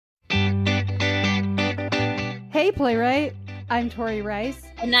Hey Playwright, I'm Tori Rice.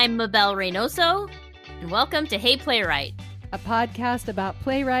 And I'm Mabel Reynoso, and welcome to Hey Playwright, a podcast about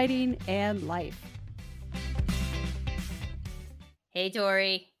playwriting and life. Hey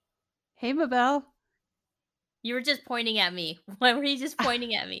Tori. Hey Mabel. You were just pointing at me. Why were you just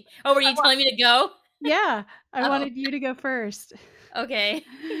pointing at me? Oh, were you telling me to go? Yeah, I wanted you to go first. Okay,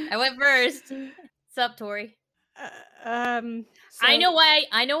 I went first. What's up, Tori? I know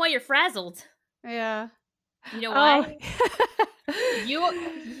why you're frazzled. Yeah. You know why?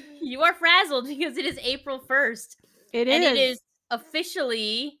 You are frazzled because it is April 1st. It is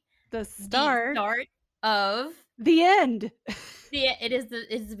officially the start of the end. It is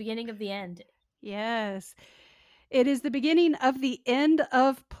the beginning of the end. Yes. It is the beginning of the end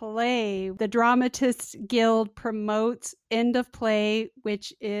of play. The Dramatists Guild promotes end of play,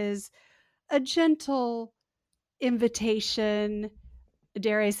 which is a gentle invitation,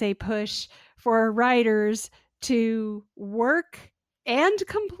 dare I say push, for writers to work and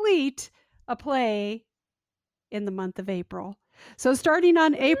complete a play in the month of April. So starting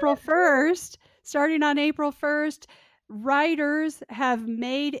on April 1st, writers have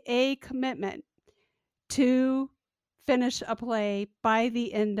made a commitment to finish a play by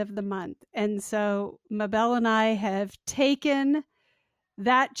the end of the month. And so Mabel and I have taken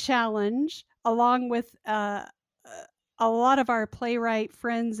that challenge along with a lot of our playwright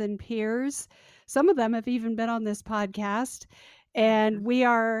friends and peers. Some of them have even been on this podcast, and we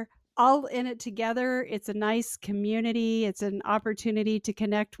are all in it together. It's a nice community. It's an opportunity to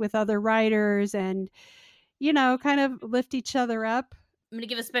connect with other writers and, kind of lift each other up. I'm going to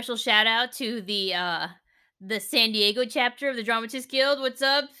give a special shout out to the San Diego chapter of the Dramatists Guild. What's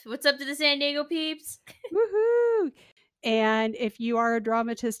up? What's up to the San Diego peeps? Woohoo! And if you are a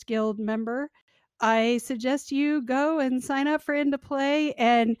Dramatist Guild member, I suggest you go and sign up for End of Play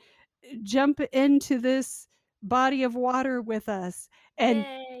and jump into this body of water with us and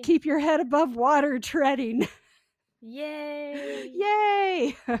keep your head above water treading. Yay!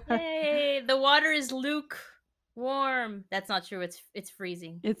 Yay! Yay! The water is lukewarm. That's not true. It's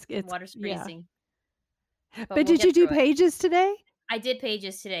freezing. It's water's freezing. Yeah. But did you do pages today? I did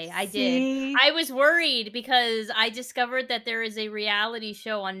pages today. I did. I was worried because I discovered that there is a reality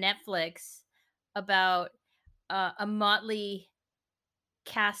show on Netflix about a motley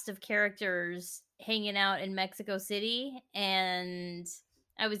cast of characters hanging out in Mexico City, and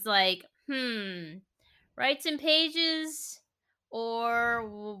I was like, write some pages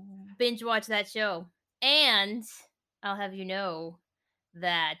or binge watch that show. And I'll have you know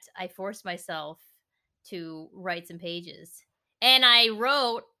that I forced myself to write some pages. And I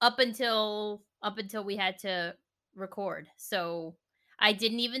wrote up until we had to record. So I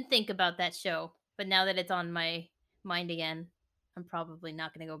didn't even think about that show. But now that it's on my mind again, I'm probably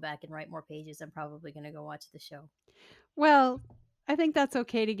not going to go back and write more pages. I'm probably going to go watch the show. Well, I think that's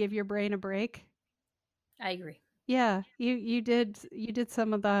okay to give your brain a break. I agree. Yeah, you did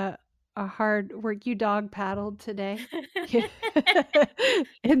some of the hard work. You dog paddled today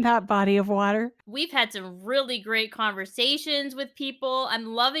in that body of water. We've had some really great conversations with people. I'm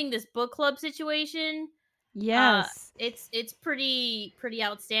loving this book club situation. Yes. It's pretty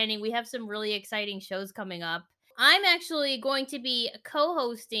outstanding. We have some really exciting shows coming up. I'm actually going to be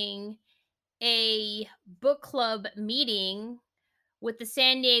co-hosting a book club meeting with the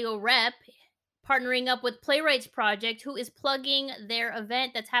San Diego Rep, partnering up with Playwrights Project, who is plugging their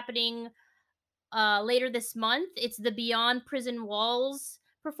event that's happening later this month. It's the Beyond Prison Walls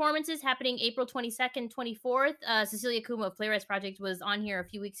performances happening April 22nd, 24th. Cecilia Kuma of Playwrights Project was on here a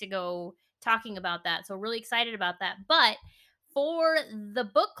few weeks ago talking about that. So really excited about that. But for the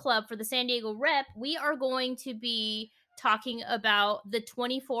book club for the San Diego Rep, we are going to be talking about the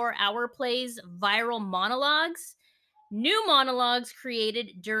 24-hour plays viral monologues, new monologues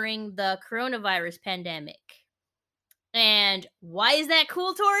created during the coronavirus pandemic. And why is that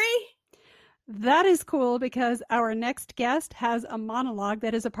cool, Tori? That is cool because our next guest has a monologue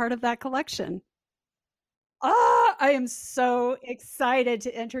that is a part of that collection. I am so excited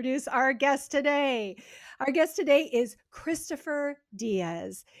to introduce our guest today. Our guest today is Christopher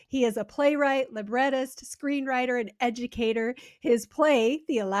Diaz. He is a playwright, librettist, screenwriter, and educator. His play,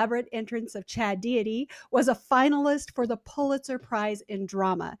 The Elaborate Entrance of Chad Deity, was a finalist for the Pulitzer Prize in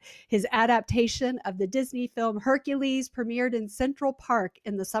Drama. His adaptation of the Disney film Hercules premiered in Central Park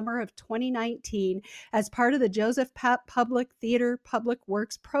in the summer of 2019 as part of the Joseph Papp Public Theater Public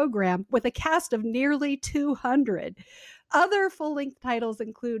Works program with a cast of nearly 200. Other full-length titles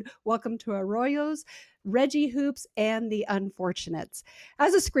include Welcome to Arroyos, Reggie Hoops, and The Unfortunates.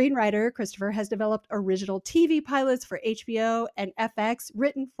 As a screenwriter, Christopher has developed original TV pilots for HBO and FX,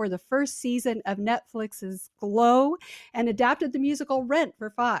 written for the first season of Netflix's Glow, and adapted the musical Rent for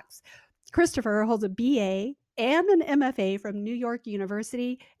Fox. Christopher holds a BA and an MFA from New York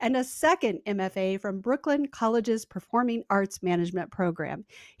University and a second MFA from Brooklyn College's Performing Arts Management program.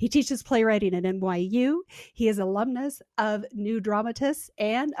 He teaches playwriting at NYU. He is alumnus of New Dramatists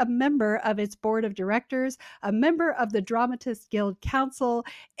and a member of its board of directors, a member of the Dramatists Guild Council,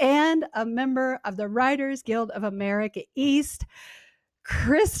 and a member of the Writers Guild of America East.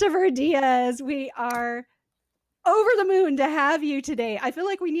 Christopher Diaz, we are over the moon to have you today. I feel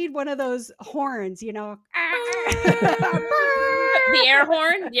like we need one of those horns, you know. The air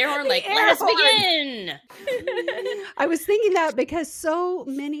horn, like, let us begin. I was thinking that because so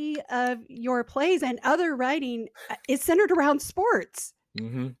many of your plays and other writing is centered around sports.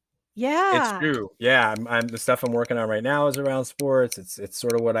 Mm-hmm. Yeah, it's true. Yeah, the stuff I'm working on right now is around sports. It's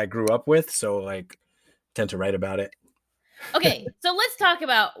sort of what I grew up with, so like tend to write about it. Okay, so let's talk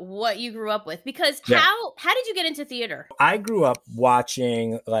about what you grew up with, because how did you get into theater? I grew up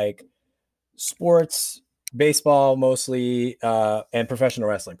watching like sports, baseball mostly, and professional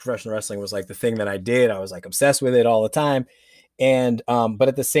wrestling. Professional wrestling was like the thing that I did. I was like obsessed with it all the time. And but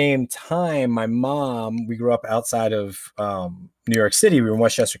at the same time, my mom, we grew up outside of New York City. We were in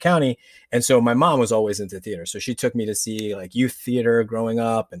Westchester County. And so my mom was always into theater. So she took me to see like youth theater growing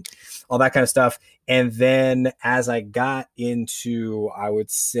up and all that kind of stuff. And then as I got into, I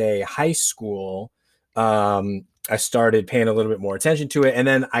would say, high school, I started paying a little bit more attention to it. And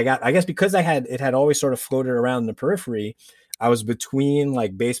then I guess because it had always sort of floated around in the periphery, I was between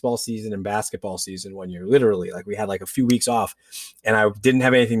like baseball season and basketball season one year, literally. Like we had like a few weeks off and I didn't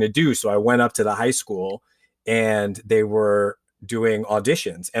have anything to do. So I went up to the high school and they were doing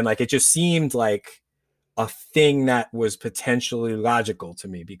auditions. And like it just seemed like a thing that was potentially logical to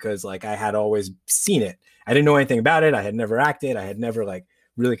me because like I had always seen it. I didn't know anything about it. I had never acted. I had never like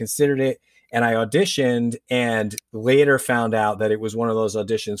really considered it. And I auditioned and later found out that it was one of those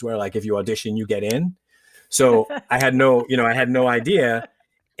auditions where like if you audition, you get in. So I had no idea.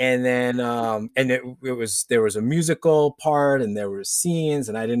 And then there was a musical part and there were scenes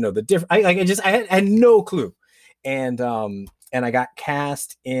and I didn't know the difference. I had no clue. And I got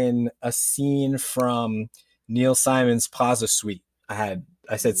cast in a scene from Neil Simon's Plaza Suite. I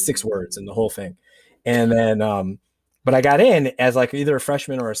said 6 words in the whole thing. And then but I got in as like either a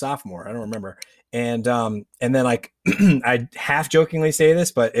freshman or a sophomore. I don't remember. And then like I half jokingly say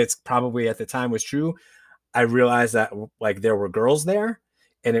this, but it's probably at the time was true. I realized that like there were girls there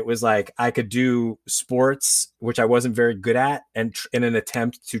and it was like I could do sports, which I wasn't very good at, and in an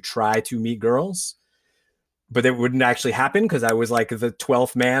attempt to try to meet girls, but it wouldn't actually happen because I was like the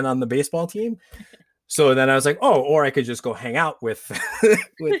 12th man on the baseball team. So then I was like, oh, or I could just go hang out with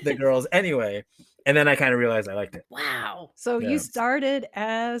with the girls anyway. And then I kind of realized I liked it. Wow. So you started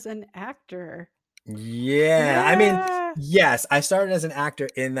as an actor. Yeah. I mean, yes, I started as an actor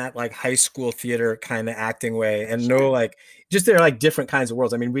in that like high school theater kind of acting way, and like just they're like different kinds of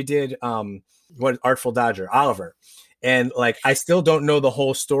worlds. I mean, we did Artful Dodger, Oliver, and like I still don't know the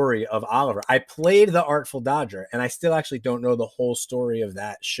whole story of Oliver. I played the Artful Dodger, and I still actually don't know the whole story of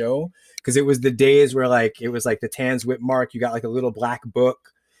that show because it was the days where like it was like the Tans Whitmark. You got like a little black book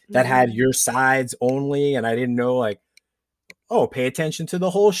that had your sides only, and I didn't know like, oh, pay attention to the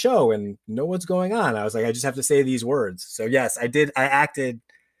whole show and know what's going on. I was like, I just have to say these words. So yes, I acted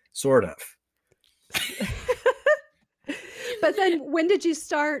sort of. But then when did you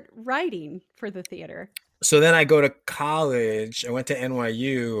start writing for the theater? So then I go to college. I went to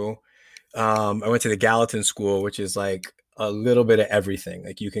NYU. I went to the Gallatin School, which is like a little bit of everything.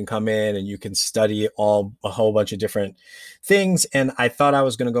 Like you can come in and you can study a whole bunch of different things. And I thought I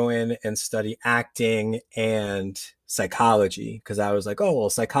was going to go in and study acting and psychology because I was like, oh, well,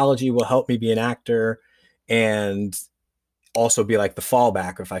 psychology will help me be an actor and also be like the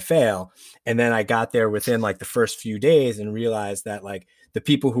fallback if I fail. And then I got there within like the first few days and realized that like the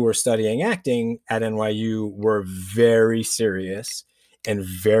people who were studying acting at NYU were very serious and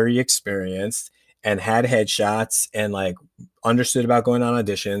very experienced and had headshots and like understood about going on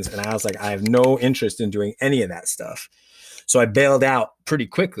auditions. And I was like, I have no interest in doing any of that stuff. So I bailed out pretty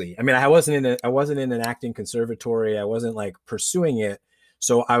quickly. I mean, I wasn't in an acting conservatory. I wasn't like pursuing it.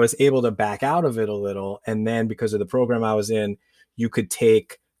 So I was able to back out of it a little. And then because of the program I was in, you could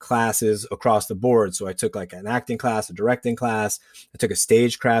take classes across the board. So I took like an acting class, a directing class. I took a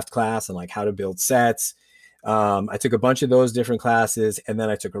stagecraft class on like how to build sets. I took a bunch of those different classes. And then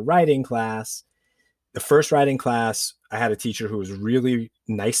I took a writing class. The first writing class, I had a teacher who was really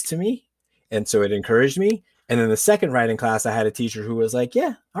nice to me, and so it encouraged me. And then the second writing class, I had a teacher who was like,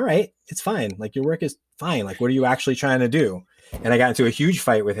 yeah, all right, it's fine. Like, your work is fine. Like, what are you actually trying to do? And I got into a huge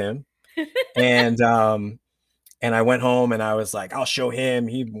fight with him. And I went home and I was like, I'll show him.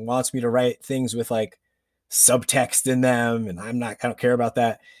 He wants me to write things with like subtext in them, and I don't care about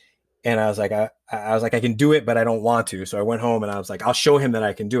that. And I was like, I can do it, but I don't want to. So I went home and I was like, I'll show him that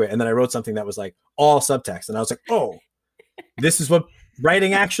I can do it. And then I wrote something that was like all subtext. And I was like, oh, this is what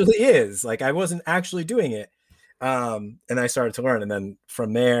writing actually is. Like, I wasn't actually doing it. And I started to learn. And then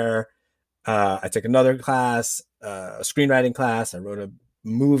from there, I took another class, a screenwriting class. I wrote a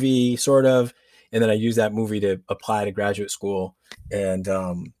movie, sort of. And then I used that movie to apply to graduate school and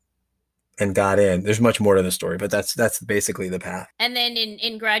got in. There's much more to the story, but that's basically the path. And then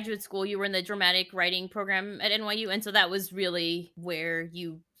in graduate school, you were in the dramatic writing program at NYU. And so that was really where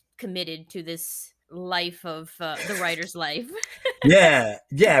you committed to this life of the writer's life.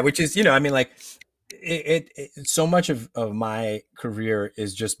 Yeah. Which is, I mean, like, it so much of my career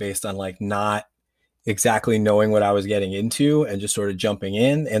is just based on like not exactly knowing what I was getting into and just sort of jumping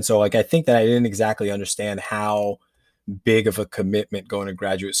in. And so like, I think that I didn't exactly understand how big of a commitment going to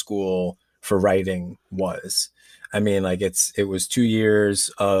graduate school for writing was. I mean, like, it was 2 years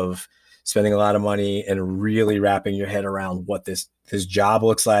of spending a lot of money and really wrapping your head around what this job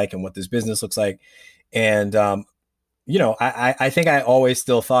looks like and what this business looks like. And, I think I always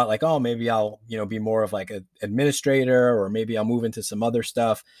still thought like, oh, maybe I'll, be more of like an administrator, or maybe I'll move into some other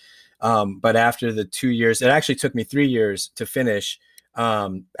stuff. But after the 2 years, it actually took me 3 years to finish.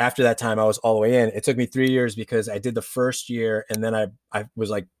 After that time, I was all the way in. It took me 3 years because I did the first year and then I was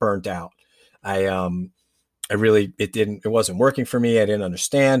like burnt out. It wasn't working for me. I didn't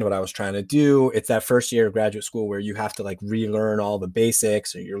understand what I was trying to do. It's that first year of graduate school where you have to like relearn all the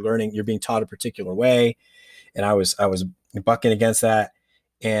basics, or you're being taught a particular way. And I was bucking against that.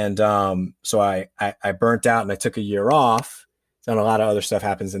 And, so I burnt out and I took a year off. And a lot of other stuff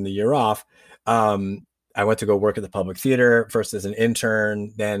happens in the year off. I went to go work at the Public Theater, first as an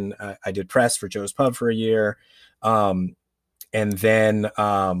intern. Then I did press for Joe's Pub for a year. And then,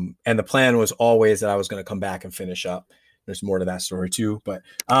 and the plan was always that I was going to come back and finish up. There's more to that story too. But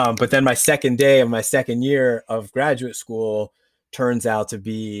then my second day of my second year of graduate school turns out to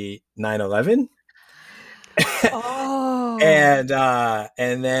be 9/11. Oh. And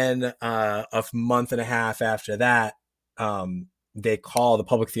then a month and a half after that, the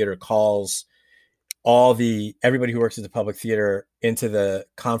Public Theater calls everybody who works at the Public Theater into the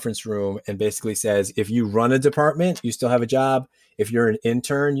conference room and basically says, if you run a department, you still have a job. If you're an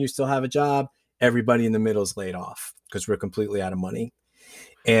intern, you still have a job. Everybody in the middle is laid off because we're completely out of money.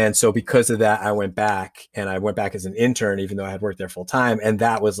 And so because of that, I went back as an intern, even though I had worked there full time. And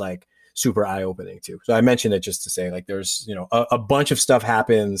that was like super eye-opening too. So I mentioned it just to say, like, there's, a bunch of stuff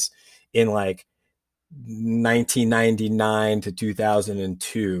happens in like 1999 to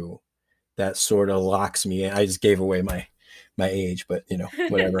 2002 that sort of locks me in. I just gave away my age, but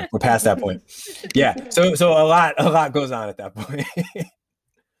whatever. We're past that point. Yeah. So a lot goes on at that point.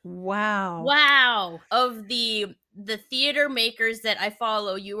 Wow. Of the theater makers that I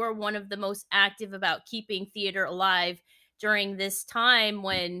follow, you are one of the most active about keeping theater alive during this time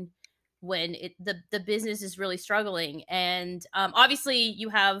when the business is really struggling. And obviously you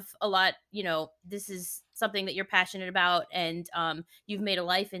have a lot, this is something that you're passionate about, and you've made a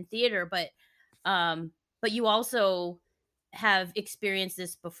life in theater, but you also have experienced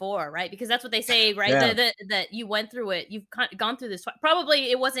this before, right? Because that's what they say, right? Yeah. That you went through it. You've gone through this.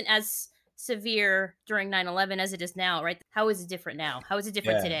 Probably it wasn't as severe during 9/11 as it is now, right? How is it different now? How is it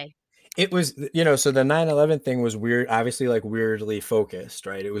different today? It was, so the 9/11 thing was weird, obviously, like weirdly focused,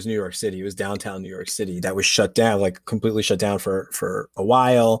 right? It was New York City. It was downtown New York City that was shut down, like completely shut down for a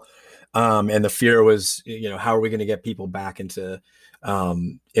while. And the fear was, how are we going to get people back into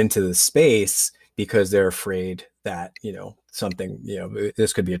the space, because they're afraid that, something,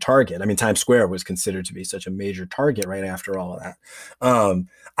 this could be a target. I mean, Times Square was considered to be such a major target right after all of that.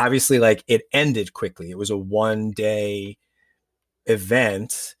 Obviously, like, it ended quickly. It was a 1-day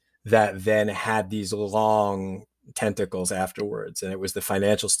event that then had these long tentacles afterwards. And it was the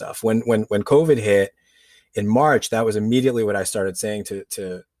financial stuff. When COVID hit in March, that was immediately what I started saying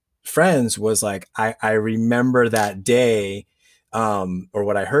to friends, was like, I remember that day, or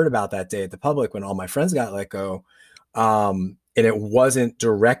what I heard about that day at the Public when all my friends got let go. And it wasn't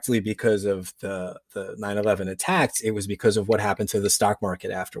directly because of the 9/11 attacks. It was because of what happened to the stock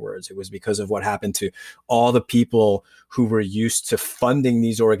market afterwards. It was because of what happened to all the people who were used to funding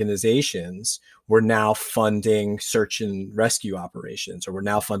these organizations were now funding search and rescue operations, or we're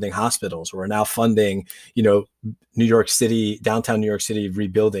now funding hospitals, or we're now funding, New York City, downtown New York City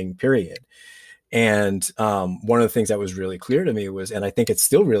rebuilding, period. And one of the things that was really clear to me was, and I think it's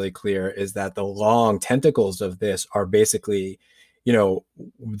still really clear, is that the long tentacles of this are basically,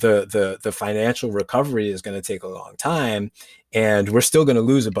 the financial recovery is going to take a long time, and we're still going to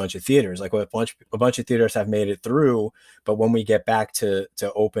lose a bunch of theaters. Like a bunch of theaters have made it through, but when we get back to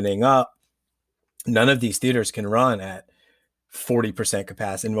opening up, none of these theaters can run at 40%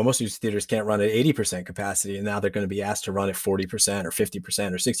 capacity, and most of these theaters can't run at 80% capacity, and now they're going to be asked to run at 40% or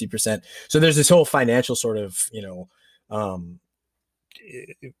 50% or 60%. So there's this whole financial sort of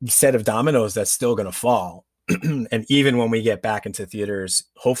set of dominoes that's still going to fall. And even when we get back into theaters,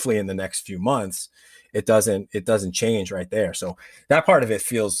 hopefully in the next few months, it doesn't change right there. So that part of it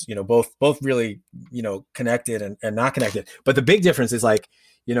feels, both really, connected and not connected. But the big difference is, like,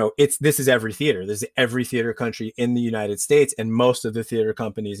 this is every theater. This is every theater country in the United States, and most of the theater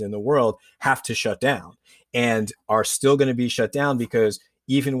companies in the world have to shut down and are still going to be shut down, because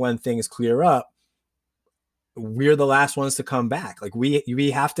even when things clear up, we're the last ones to come back. Like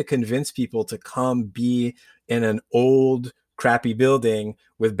we have to convince people to come be in an old, crappy building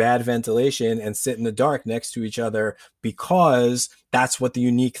with bad ventilation and sit in the dark next to each other, because that's what the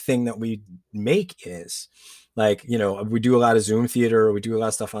unique thing that we make is. Like, we do a lot of Zoom theater, we do a lot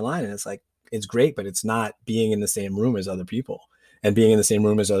of stuff online, and it's like, it's great, but it's not being in the same room as other people. And being in the same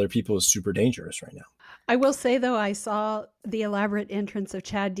room as other people is super dangerous right now. I will say, though, I saw the elaborate entrance of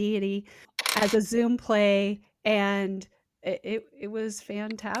Chad Deity as a Zoom play, and it was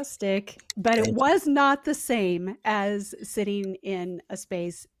fantastic, but it was not the same as sitting in a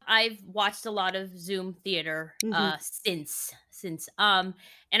space. I've watched a lot of Zoom theater since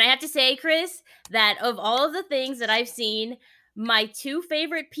and I have to say, Chris, that of all of the things that I've seen, my two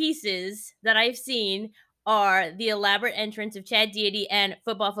favorite pieces that I've seen are the elaborate entrance of Chad Deity and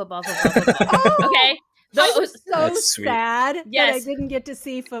football. Oh! Okay. I was so sad that I didn't get to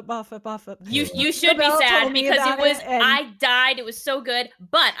see football. You should be sad, because I died. It was so good.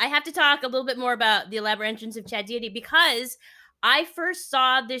 But I have to talk a little bit more about the elaborate entrance of Chad Deity, because I first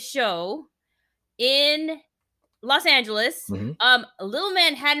saw this show in Los Angeles. Little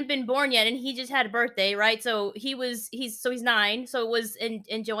man hadn't been born yet, and he just had a birthday, right? So he's 9. So it was,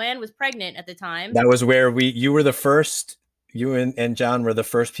 and Joanne was pregnant at the time. That was where you were the first. You and John were the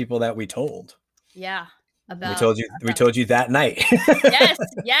first people that we told. Yeah. We told you that night.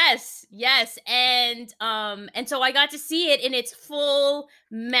 yes. And so I got to see it in its full,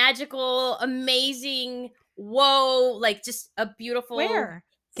 magical, amazing, whoa, like just a beautiful. Where?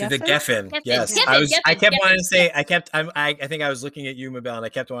 To the Geffen. Yes. I kept wanting to say, I think I was looking at you, Mabel, and I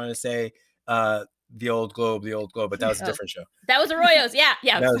kept wanting to say the old globe, but that was a different show. That was Arroyo's. Yeah.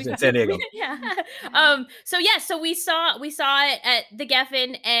 That was in San Diego. Yeah. So we saw it at the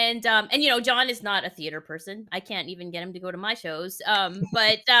Geffen, and John is not a theater person. I can't even get him to go to my shows.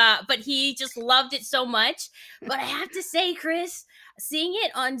 But he just loved it so much. But I have to say, Chris, seeing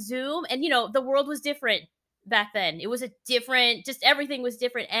it on Zoom, and the world was different back then. It was just everything was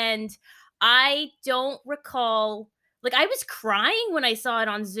different, and I don't recall, like, I was crying when I saw it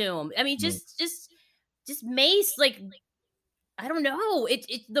on Zoom. I mean, just Mace, like, I don't know.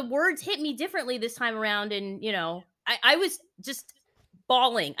 The words hit me differently this time around, and I was just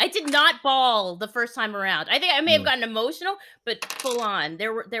bawling. I did not bawl the first time around. I think I may have gotten emotional, but full on,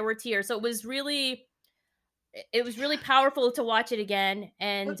 there were tears. So it was really powerful to watch it again,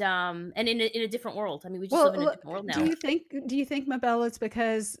 and in a different world. I mean, we just live in a different world now. Do you think, Mabel, it's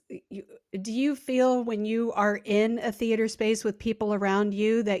because do you feel when you are in a theater space with people around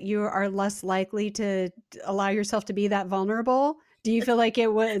you that you are less likely to allow yourself to be that vulnerable? Do you feel like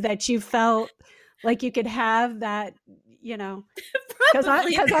that you felt like you could have that, because I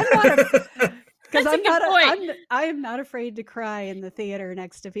am not afraid to cry in the theater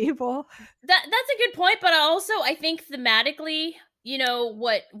next to people. That's a good point, but I think thematically,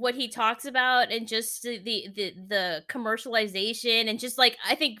 what he talks about, and just the commercialization, and just, like,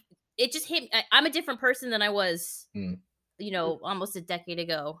 I think it just hit. I'm a different person than I was, almost a decade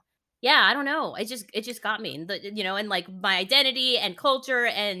ago. Yeah, I don't know. It just got me, and like my identity and culture,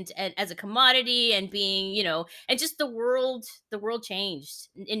 and as a commodity, and being, and just the world changed,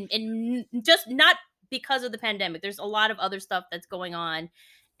 and just not because of the pandemic. There's a lot of other stuff that's going on,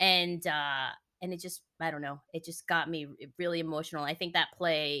 and it just, I don't know, it just got me really emotional. I think that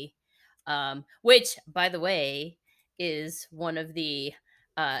play, which, by the way, is one of the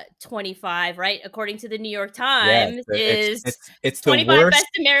 25, right? According to the New York Yeah, Times, is it's the 25 worst. best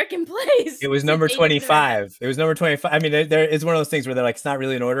American plays. It was to number date in America. 25. It was number 25. I mean, there is one of those things where they're like, it's not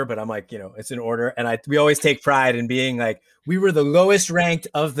really in order, but I'm like, it's in order. And we always take pride in being like, we were the lowest ranked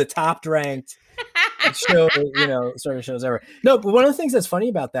of the top ranked show, sort of shows ever. No, but one of the things that's funny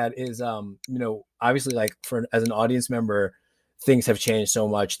about that is, obviously, like as an audience member, things have changed so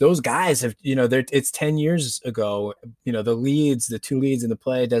much. Those guys have, it's 10 years ago. The two leads in the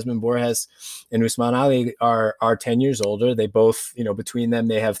play, Desmond Borges and Usman Ali, are 10 years older. They both, between them,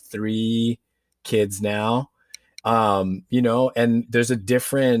 they have 3 kids now. And there's a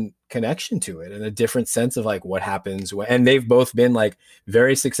different connection to it and a different sense of like what happens and they've both been like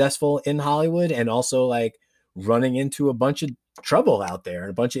very successful in Hollywood and also like running into a bunch of trouble out there and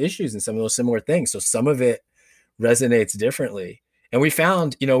a bunch of issues and some of those similar things. So some of it resonates differently. And we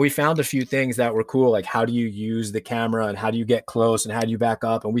found a few things that were cool. Like, how do you use the camera and how do you get close and how do you back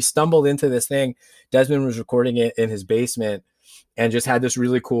up? And we stumbled into this thing. Desmond was recording it in his basement and just had this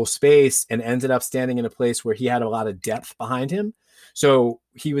really cool space and ended up standing in a place where he had a lot of depth behind him. So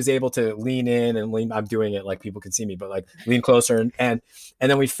he was able to lean in and lean. I'm doing it like people can see me, but like lean closer. And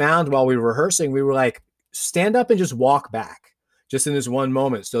then we found while we were rehearsing, we were like, stand up and just walk back just in this one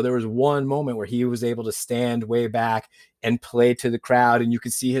moment. So there was one moment where he was able to stand way back and play to the crowd and you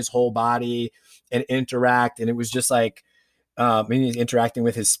could see his whole body and interact. And it was just like, he's interacting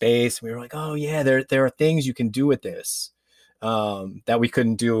with his space. We were like, oh yeah, there are things you can do with this that we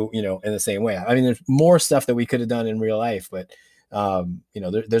couldn't do, in the same way. I mean, there's more stuff that we could have done in real life, but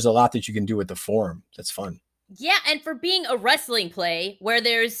there's a lot that you can do with the form. That's fun. Yeah, and for being a wrestling play where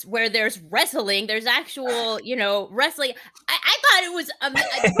there's wrestling, there's actual, wrestling. I thought it was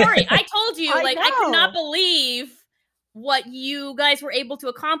sorry, I told you, I could not believe what you guys were able to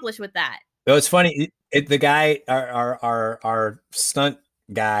accomplish with that. No, it's funny. The guy, our stunt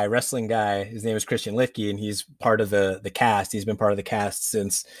guy, wrestling guy, his name is Christian Litke, and he's part of the cast. He's been part of the cast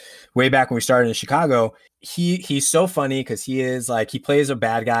since way back when we started in Chicago. He's so funny because he is like, he plays a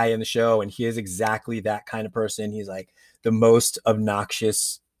bad guy in the show and he is exactly that kind of person. He's like the most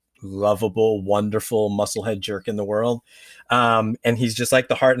obnoxious, lovable, wonderful musclehead jerk in the world. And he's just like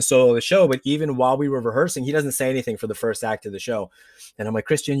the heart and soul of the show. But even while we were rehearsing, he doesn't say anything for the first act of the show. And I'm like,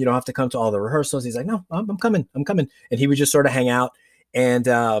 Christian, you don't have to come to all the rehearsals. He's like, no, I'm coming. And he would just sort of hang out. And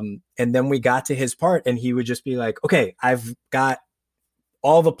then we got to his part and he would just be like, okay, I've got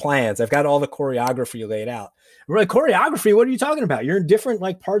all the plans. I've got all the choreography laid out. We're like, choreography? What are you talking about? You're in different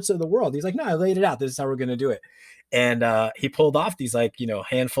like parts of the world. He's like, no, I laid it out. This is how we're going to do it. And he pulled off these like,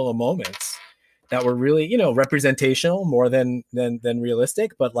 handful of moments that were really, representational more than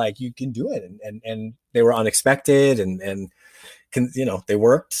realistic, but like you can do it. And they were unexpected and they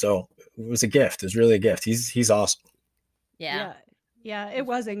worked. So it was a gift. It was really a gift. He's awesome. Yeah, it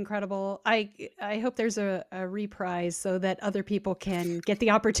was incredible. I hope there's a reprise so that other people can get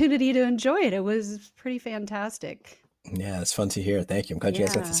the opportunity to enjoy it. It was pretty fantastic. Yeah, it's fun to hear. Thank you. I'm glad you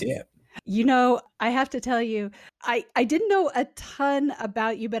guys got to see it. I have to tell you, I didn't know a ton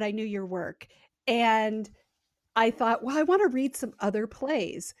about you, but I knew your work. And I thought, well, I want to read some other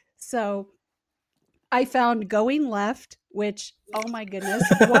plays. So I found Going Left, which, oh my goodness,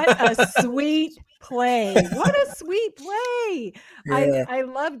 what a sweet play. What a sweet play. Yeah. I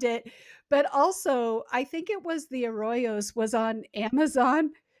loved it. But also, I think it was The Arroyos was on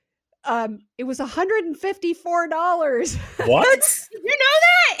Amazon. It was $154. What? You know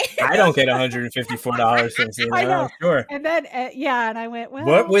that? I don't get $154 from seeing that. I know. Sure. And then, and I went, well.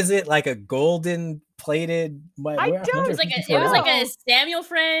 What was it? Like a golden plated? I don't. It was like a Samuel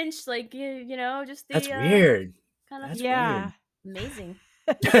French, like, just the. That's weird. Kind of. That's weird. Amazing.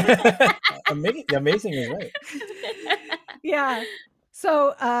 Amazing is right. Yeah.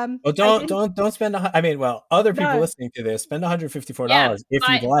 So, well, don't spend. Other people listening to this spend $154 if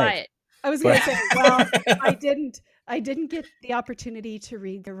you'd like. I was going to say, well, I didn't get the opportunity to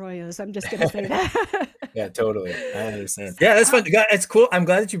read The Arroyos. I'm just going to say that. Yeah, totally. I understand. Yeah, that's fun. It's cool. I'm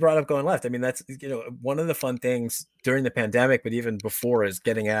glad that you brought up Going Left. I mean, that's one of the fun things during the pandemic, but even before, is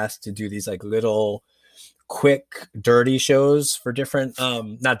getting asked to do these like little quick dirty shows for different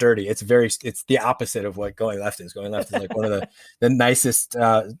not dirty, it's the opposite of what Going Left is. Going Left is like one of the nicest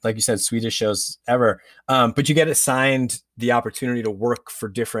like you said, Swedish shows ever, but you get assigned the opportunity to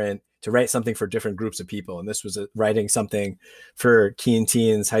write something for different groups of people. And this was writing something for Keen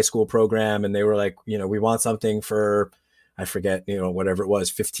Teens high school program, and they were like, we want something for, I forget, whatever it was,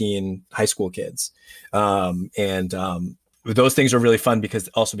 15 high school kids, and those things are really fun because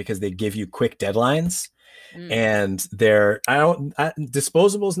they give you quick deadlines. And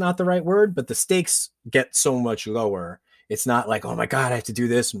disposable is not the right word, but the stakes get so much lower. It's not like, oh my God, I have to do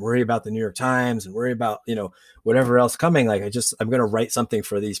this and worry about the New York Times and worry about, whatever else coming. Like I'm going to write something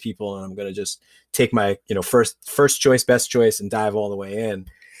for these people, and I'm going to just take my, first choice, best choice, and dive all the way in.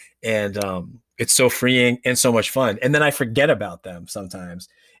 And it's so freeing and so much fun. And then I forget about them sometimes.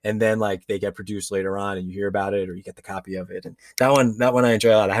 And then like they get produced later on, and you hear about it, or you get the copy of it. And that one I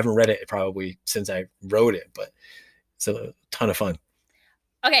enjoy a lot. I haven't read it probably since I wrote it, but it's a ton of fun.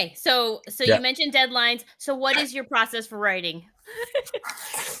 Okay, so yeah. You mentioned deadlines. So what is your process for writing?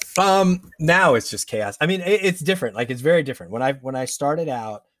 Now it's just chaos. I mean, it's different. Like it's very different. When I started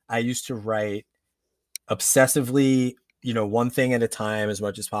out, I used to write obsessively, one thing at a time as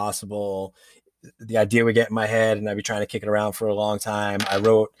much as possible. The idea would get in my head, and I'd be trying to kick it around for a long time. I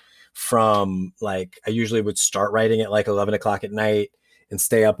wrote from I usually would start writing at like 11 o'clock at night and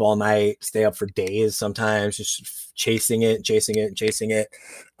stay up all night, stay up for days sometimes, just chasing it.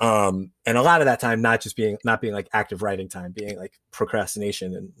 And a lot of that time, not being like active writing time, being like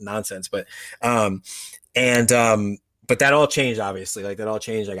procrastination and nonsense. But that all changed, obviously. Like that all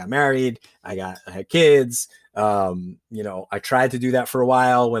changed. I got married. I had kids. I tried to do that for a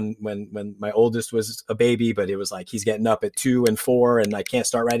while when my oldest was a baby, but it was like he's getting up at 2 and 4, and I can't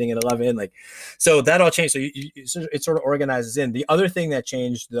start writing at 11. Like, so that all changed. So it sort of organizes in. The other thing that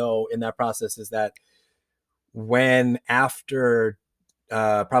changed though in that process is that when probably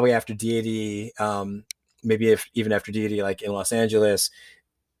after Deity, maybe even after Deity, like in Los Angeles,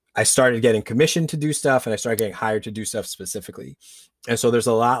 I started getting commissioned to do stuff, and I started getting hired to do stuff specifically. And so there's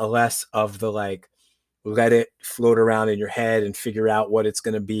a lot less of the like, let it float around in your head and figure out what it's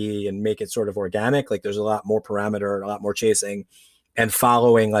going to be and make it sort of organic. Like there's a lot more parameter, a lot more chasing and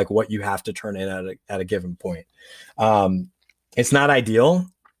following like what you have to turn in at a given point. It's not ideal.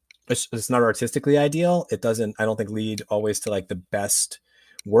 It's not artistically ideal. It doesn't, I don't think, lead always to like the best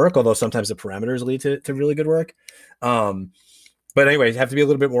work, although sometimes the parameters lead to really good work. But anyway, you have to be a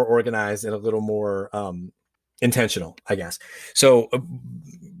little bit more organized and a little more intentional, I guess. So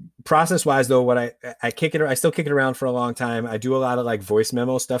process wise though, what I still kick it around for a long time. I do a lot of like voice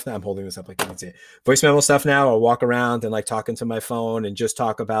memo stuff. Now I'm holding this up like you can see it. Voice memo stuff now. I'll walk around and like talking to my phone and just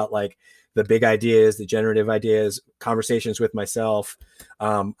talk about like the big ideas, the generative ideas, conversations with myself.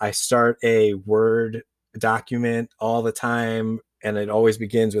 I start a Word document all the time, and it always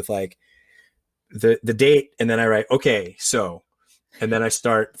begins with like the date, and then I write, okay, so, and then I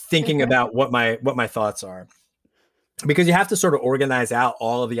start thinking about what my thoughts are. Because you have to sort of organize out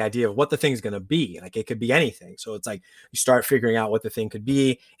all of the idea of what the thing's going to be. Like it could be anything. So it's like you start figuring out what the thing could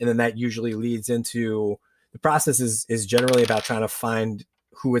be. And then that usually leads into the process is generally about trying to find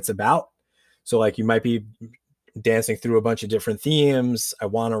who it's about. So like you might be dancing through a bunch of different themes. I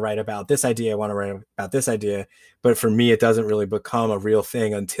want to write about this idea. I want to write about this idea. But for me, it doesn't really become a real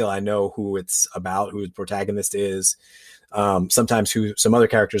thing until I know who it's about, who the protagonist is, sometimes who some other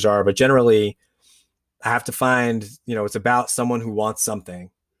characters are. But generally, I have to find, it's about someone who wants something.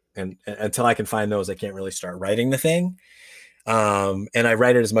 And until I can find those, I can't really start writing the thing. And I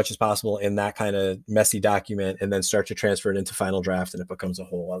write it as much as possible in that kind of messy document, and then start to transfer it into final draft, and it becomes a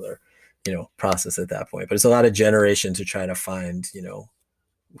whole other, process at that point. But it's a lot of generation to try to find,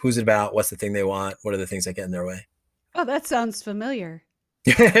 who's it about, what's the thing they want, what are the things that get in their way. Oh, that sounds familiar.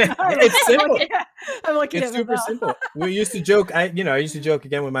 It's simple. I'm looking it's super simple. We used to joke. I used to joke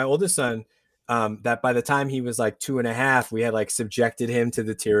again with my oldest son. That by the time he was like 2.5, we had like subjected him to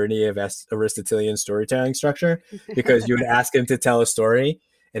the tyranny of Aristotelian storytelling structure, because you would ask him to tell a story,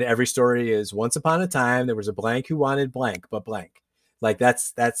 and every story is once upon a time there was a blank who wanted blank, but blank. Like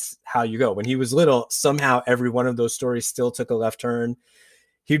that's how you go. When he was little, somehow every one of those stories still took a left turn.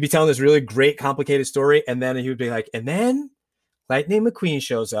 He'd be telling this really great, complicated story, and then he would be like, and then Lightning McQueen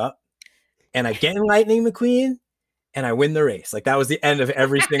shows up, and I get in Lightning McQueen, and I win the race. Like that was the end of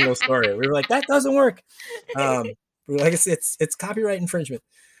every single story. We were like, that doesn't work. We were like, it's copyright infringement.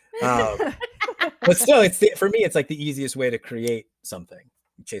 But still, for me, it's like the easiest way to create something.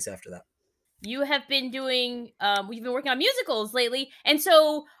 Chase after that. You have been doing, we've been working on musicals lately. And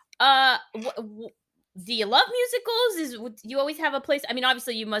so, do you love musicals? Do you always have a place? I mean,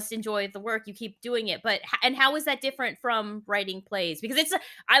 obviously you must enjoy the work. You keep doing it, but how is that different from writing plays? Because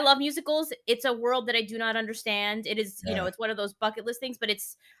I love musicals. It's a world that I do not understand. It is, it's one of those bucket list things, but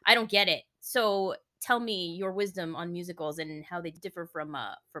I don't get it. So tell me your wisdom on musicals and how they differ from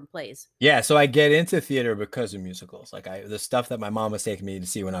plays. Yeah. So I get into theater because of musicals. Like the stuff that my mom was taking me to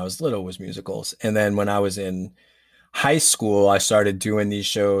see when I was little was musicals. And then when I was in high school, I started doing these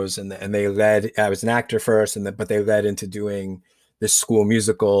shows, and they led. I was an actor first, but they led into doing this school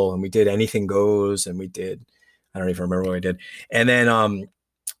musical, and we did Anything Goes, and we did, I don't even remember what we did. And then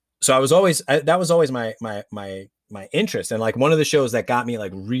so that was always my interest. And like one of the shows that got me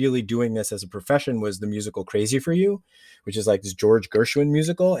like really doing this as a profession was the musical Crazy for You, which is like this George Gershwin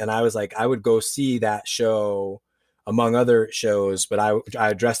musical. And I was like, I would go see that show among other shows, but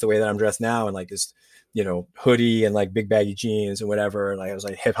I dressed the way that I'm dressed now, and like this, you know, hoodie and like big baggy jeans and whatever. And like I was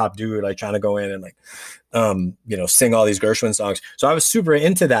like hip hop dude, like trying to go in and like you know, sing all these Gershwin songs. So I was super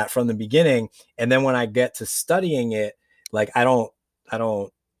into that from the beginning. And then when I get to studying it, like I don't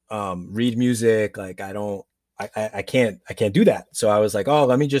read music, like I can't do that. So I was like, oh,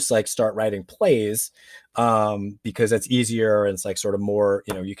 let me just like start writing plays, because that's easier, and it's like sort of more,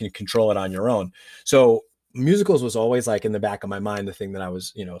 you know, you can control it on your own. So musicals was always like in the back of my mind, the thing that I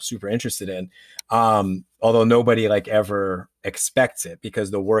was, you know, super interested in. Although nobody like ever expects it,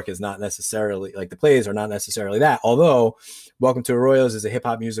 because the work is not necessarily like, the plays are not necessarily that. Although Welcome to Arroyos is a hip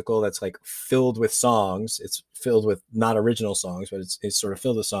hop musical that's like filled with songs. It's filled with not original songs, but it's sort of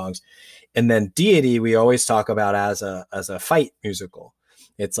filled with songs. And then Deity, we always talk about as a fight musical.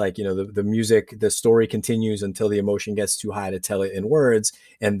 It's like, you know, the music, the story continues until the emotion gets too high to tell it in words.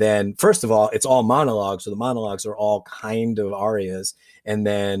 And then, first of all, it's all monologues. So the monologues are all kind of arias. And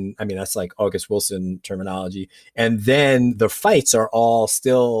then, I mean, that's like August Wilson terminology. And then the fights are all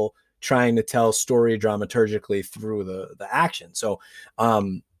still trying to tell story dramaturgically through the action. So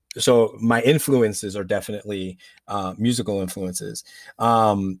my influences are definitely musical influences.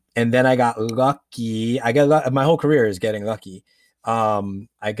 And then I got lucky. My whole career is getting lucky.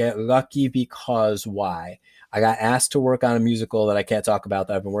 I get lucky because why? I got asked to work on a musical that I can't talk about,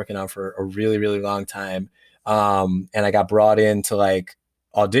 that I've been working on for a really, really long time. And I got brought in to like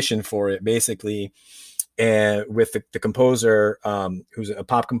audition for it, basically, and with the composer, who's a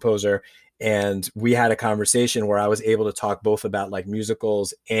pop composer. And we had a conversation where I was able to talk both about like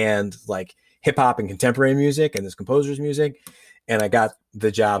musicals and like hip hop and contemporary music and this composer's music. And I got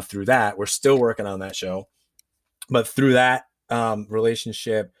the job through that. We're still working on that show, but through that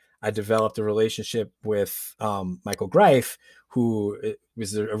relationship, I developed a relationship with Michael Greif, who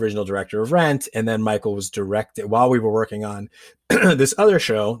was the original director of Rent. And then Michael was directed while we were working on this other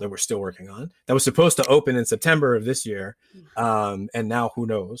show that we're still working on, that was supposed to open in September of this year. And now who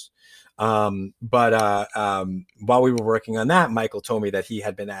knows? But while we were working on that, Michael told me that he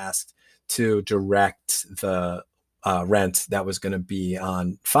had been asked to direct the Rent that was going to be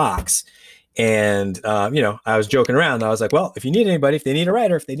on Fox. And, you know, I was joking around. I was like, well, if you need anybody, if they need a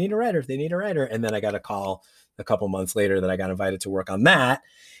writer, if they need a writer, if they need a writer. And then I got a call a couple months later that I got invited to work on that.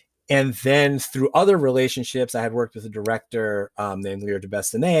 And then through other relationships, I had worked with a director named Lear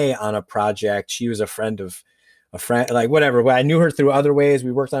DeBestonay on a project. She was a friend, like whatever. I knew her through other ways.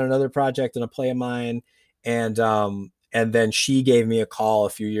 We worked on another project and a play of mine. And then she gave me a call a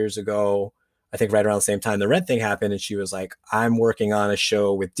few years ago, I think right around the same time the Rent thing happened. And she was like, I'm working on a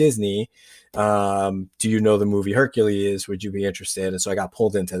show with Disney. Do you know the movie Hercules? Would you be interested? And so I got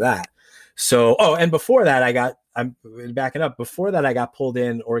pulled into that. So, and before that, I'm backing up. Before that, I got pulled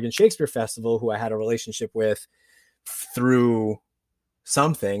in Oregon Shakespeare Festival, who I had a relationship with through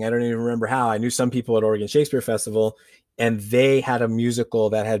something. I don't even remember how. I knew some people at Oregon Shakespeare Festival, and they had a musical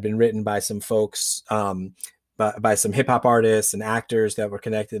that had been written by some folks, by some hip hop artists and actors that were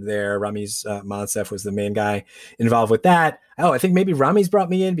connected there. Ramiz Monsef was the main guy involved with that. Oh, I think maybe Ramiz brought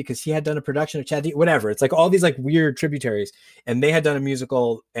me in because he had done a production of Chad D, whatever. It's like all these like weird tributaries, and they had done a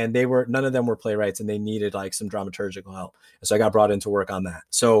musical, and none of them were playwrights, and they needed like some dramaturgical help. And so I got brought in to work on that.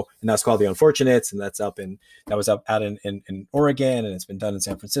 So, and that's called The Unfortunates, and that was out in Oregon, and it's been done in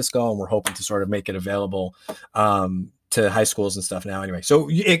San Francisco, and we're hoping to sort of make it available to high schools and stuff now anyway. So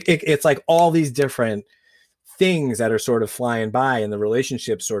it's like all these different things that are sort of flying by, and the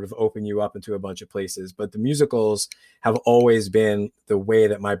relationships sort of open you up into a bunch of places. But the musicals have always been the way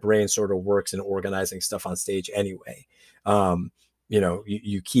that my brain sort of works in organizing stuff on stage anyway. You know,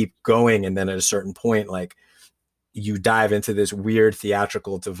 you keep going, and then at a certain point, like you dive into this weird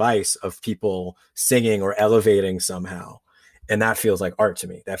theatrical device of people singing or elevating somehow. And that feels like art to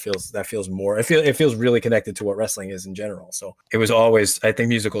me. That feels more, it feels really connected to what wrestling is in general. So it was always, I think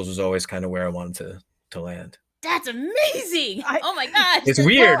musicals was always kind of where I wanted to land. That's amazing. Oh my gosh. It's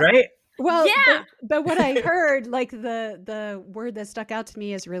weird, right? Well, yeah. But what I heard, like the word that stuck out to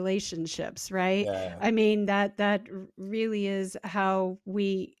me is relationships, right? Yeah. I mean, that really is how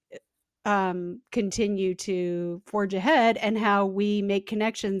we continue to forge ahead, and how we make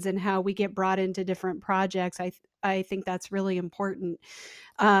connections, and how we get brought into different projects. I think that's really important.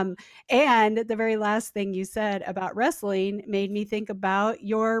 And the very last thing you said about wrestling made me think about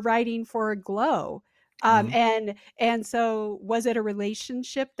your writing for Glow, And so was it a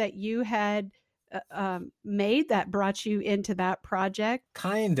relationship that you had made that brought you into that project?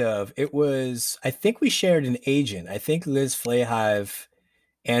 Kind of. It was, I think we shared an agent. I think Liz Flahive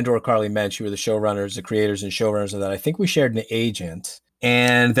and or Carly Mensch, who were the showrunners, the creators and showrunners of that. I think we shared an agent.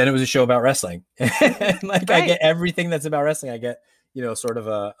 And then it was a show about wrestling. And like I get everything that's about wrestling. I get, sort of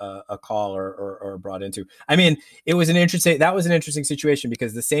a call or brought into. I mean, that was an interesting situation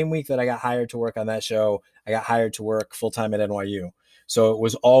because the same week that I got hired to work on that show, I got hired to work full-time at NYU. So it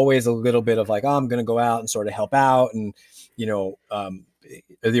was always a little bit of like, oh, I'm going to go out and sort of help out. And, the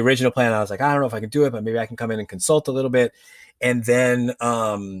original plan, I was like, I don't know if I can do it, but maybe I can come in and consult a little bit. And then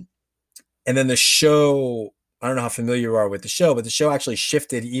the show, I don't know how familiar you are with the show, but the show actually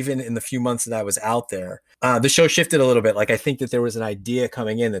shifted even in the few months that I was out there. The show shifted a little bit. Like I think that there was an idea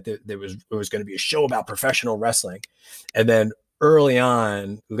coming in that there was going to be a show about professional wrestling. And then early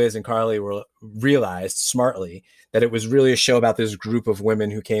on, Liz and Carly realized smartly that it was really a show about this group of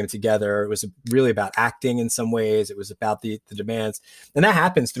women who came together. It was really about acting in some ways. It was about the demands. And that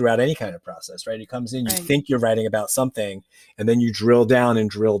happens throughout any kind of process, right? It comes in, you think you're writing about something, and then you drill down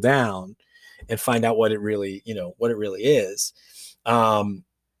and find out what it really is.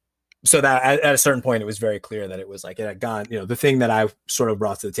 So that at a certain point, it was very clear that it was like, it had gone, the thing that I sort of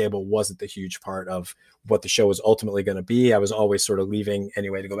brought to the table wasn't the huge part of what the show was ultimately going to be. I was always sort of leaving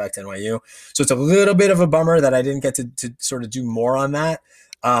anyway to go back to NYU. So it's a little bit of a bummer that I didn't get to sort of do more on that.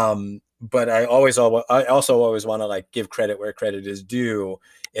 But I also always want to like give credit where credit is due,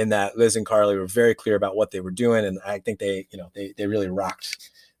 in that Liz and Carly were very clear about what they were doing. And I think they really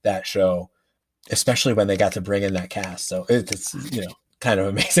rocked that show, especially when they got to bring in that cast. So it's kind of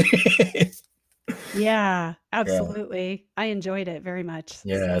amazing. Yeah, absolutely. Yeah. I enjoyed it very much.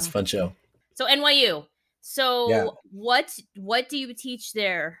 Yeah, so. It's a fun show. So NYU. So what do you teach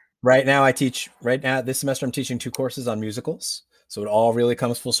there? Right now this semester I'm teaching 2 courses on musicals. So it all really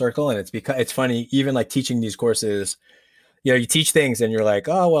comes full circle. And it's funny, even like teaching these courses, you teach things and you're like,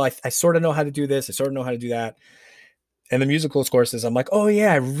 oh, well, I sort of know how to do this. I sort of know how to do that. And the musicals courses, I'm like, oh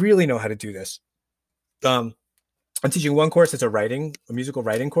yeah, I really know how to do this. I'm teaching one course. It's a musical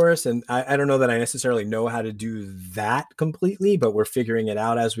writing course. And I don't know that I necessarily know how to do that completely, but we're figuring it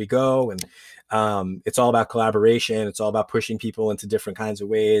out as we go. And it's all about collaboration. It's all about pushing people into different kinds of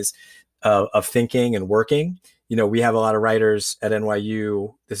ways of thinking and working. We have a lot of writers at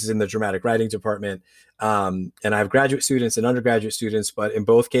NYU. This is in the dramatic writing department. And I have graduate students and undergraduate students, but in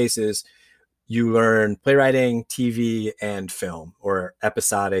both cases, you learn playwriting, TV, and film, or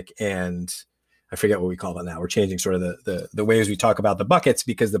episodic, and I forget what we call that now. We're changing sort of the ways we talk about the buckets,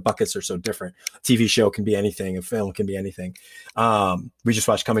 because the buckets are so different. A TV show can be anything. A film can be anything. We just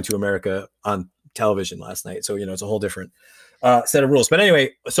watched Coming to America on television last night. So, it's a whole different set of rules. But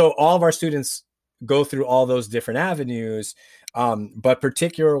anyway, so all of our students go through all those different avenues. But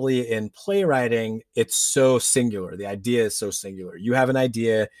particularly in playwriting, it's so singular. The idea is so singular. You have an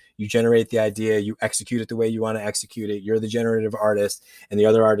idea, you generate the idea, you execute it the way you want to execute it. You're the generative artist, and the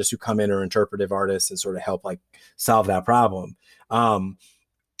other artists who come in are interpretive artists and sort of help like solve that problem.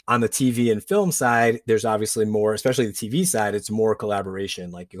 On the TV and film side, there's obviously more, especially the TV side, it's more collaboration,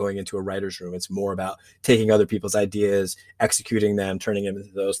 like going into a writer's room. It's more about taking other people's ideas, executing them, turning them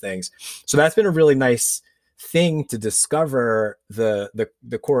into those things. So that's been a really nice thing to discover the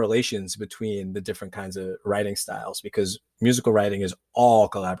correlations between the different kinds of writing styles, because musical writing is all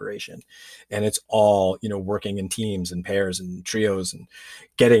collaboration, and it's all, working in teams and pairs and trios and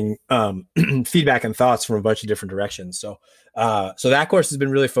getting feedback and thoughts from a bunch of different directions. So that course has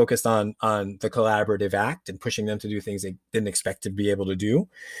been really focused on the collaborative act and pushing them to do things they didn't expect to be able to do.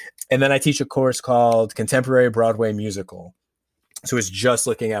 And then I teach a course called Contemporary Broadway Musical. So it's just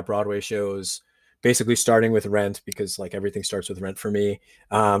looking at Broadway shows, basically starting with Rent, because like everything starts with Rent for me,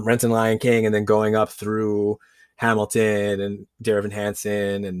 Rent and Lion King, and then going up through Hamilton and Dear Evan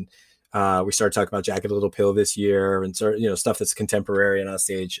Hansen. And we started talking about Jagged Little Pill this year, and stuff that's contemporary and on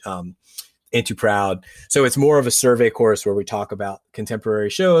stage, Ain't Too Proud. So it's more of a survey course where we talk about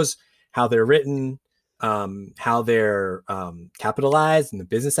contemporary shows, how they're written, how they're capitalized, and the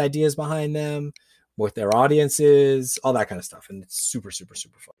business ideas behind them, what their audience is, all that kind of stuff. And it's super, super,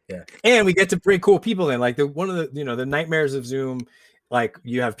 super fun. Yeah. And we get to bring cool people in. Like one of the, the nightmares of Zoom, like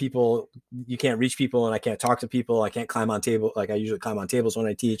you have people, you can't reach people, and I can't talk to people. I can't climb on table. Like I usually climb on tables when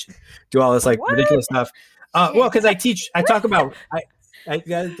I teach and do all this like ridiculous stuff. Well, cause I talk about,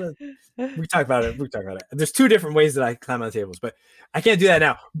 we talk about it. There's 2 different ways that I climb on tables, but I can't do that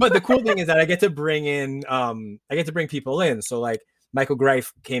now. But the cool thing is that I get to bring in, people in. So like Michael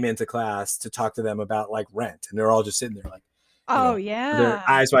Greif came into class to talk to them about like Rent, and they're all just sitting there like, Oh, their yeah.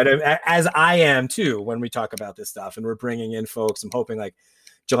 eyes wide open, as I am too, when we talk about this stuff. And we're bringing in folks. I'm hoping like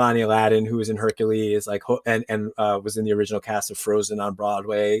Jelani Aladdin, who was in Hercules, like, and was in the original cast of Frozen on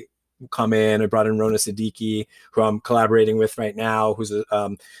Broadway, come in. I brought in Rona Siddiqui, who I'm collaborating with right now, who's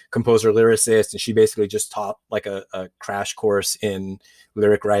a composer lyricist, and she basically just taught like a crash course in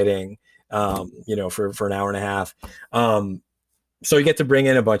lyric writing, for an hour and a half. So you get to bring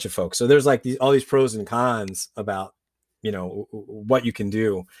in a bunch of folks. So there's like all these pros and cons about, what you can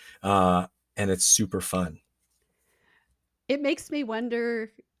do. And it's super fun. It makes me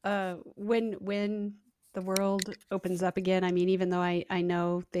wonder when the world opens up again. I mean, even though I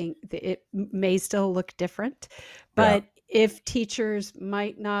know it may still look different, but if teachers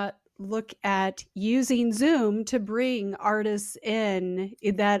might not look at using Zoom to bring artists in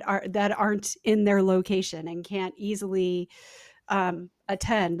that aren't in their location and can't easily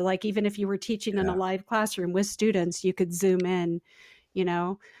attend. Like even if you were teaching in a live classroom with students, you could Zoom in,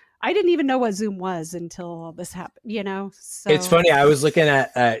 I didn't even know what Zoom was until all this happened, so. It's funny. I was looking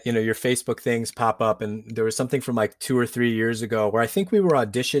at your Facebook things pop up, and there was something from like 2 or 3 years ago where I think we were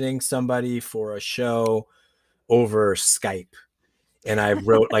auditioning somebody for a show over Skype. And I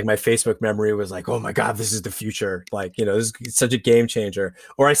wrote like my Facebook memory was like, oh my God, this is the future. Like, this is such a game changer.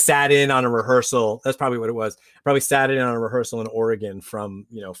 Or I sat in on a rehearsal. That's probably what it was. I probably sat in on a rehearsal in Oregon from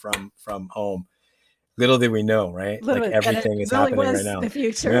home. Little did we know, right? Like everything is happening right now. The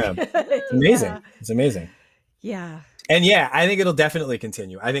future. Yeah. It's amazing. Yeah. It's amazing. Yeah. And I think it'll definitely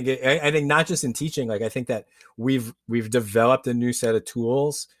continue. I think not just in teaching, like I think that we've developed a new set of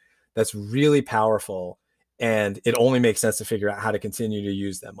tools that's really powerful, and it only makes sense to figure out how to continue to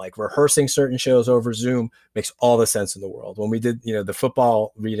use them. Like rehearsing certain shows over Zoom makes all the sense in the world. When we did, the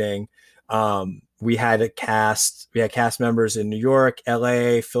football reading, we had cast members in New York,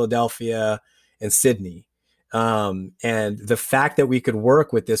 LA, Philadelphia, and Sydney. And the fact that we could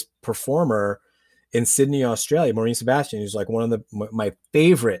work with this performer in Sydney, Australia, Maureen Sebastian, who's like one of my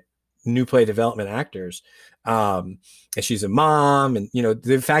favorite new play development actors. And she's a mom, and,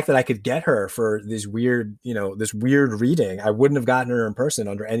 the fact that I could get her for this weird reading, I wouldn't have gotten her in person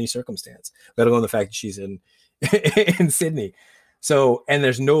under any circumstance, let alone the fact that she's in Sydney. So, and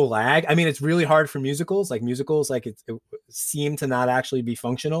there's no lag. I mean, it's really hard for musicals, like it seem to not actually be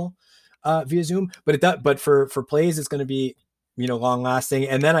functional via Zoom, but it does. But for plays, it's going to be, long lasting.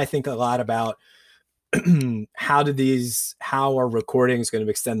 And then I think a lot about how are recordings going to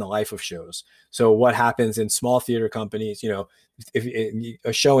extend the life of shows? So what happens in small theater companies, if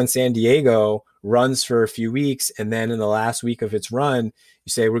a show in San Diego runs for a few weeks, and then in the last week of its run, you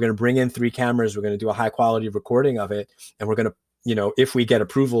say, we're going to bring in 3 cameras, we're going to do a high quality recording of it. And we're going to, if we get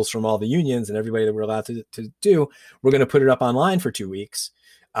approvals from all the unions and everybody that we're allowed to do, we're going to put it up online for 2 weeks,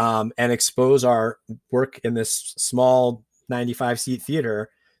 and expose our work in this small 95 seat theater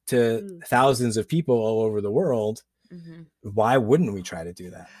to thousands of people all over the world. Mm-hmm. Why wouldn't we try to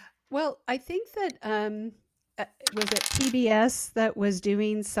do that? Well, I think that was it PBS that was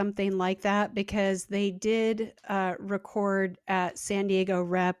doing something like that, because they did record at San Diego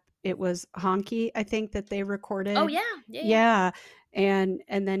Rep. It was Honky, I think, that they recorded. Oh yeah. And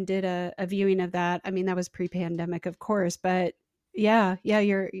then did a viewing of that. I mean, that was pre-pandemic, of course, but yeah,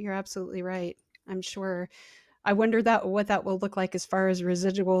 you're absolutely right. I'm sure. I wonder what that will look like as far as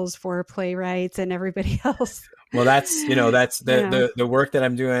residuals for playwrights and everybody else. Well, that's the work that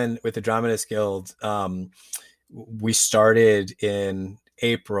I'm doing with the Dramatists Guild. We started in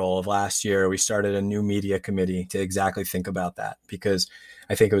April of last year. We started a new media committee to exactly think about that, because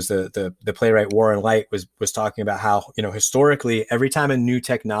I think it was the playwright Warren Light was talking about how, historically, every time a new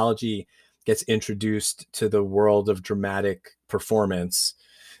technology gets introduced to the world of dramatic performance,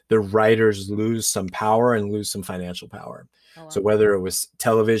 the writers lose some power and lose some financial power. Oh, wow. So whether it was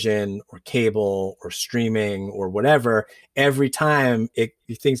television or cable or streaming or whatever, every time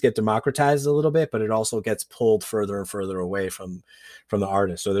things get democratized a little bit, but it also gets pulled further and further away from the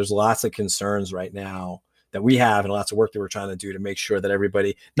artist. So there's lots of concerns right now that we have, and lots of work that we're trying to do to make sure that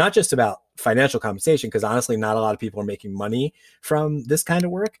everybody, not just about financial compensation, because honestly, not a lot of people are making money from this kind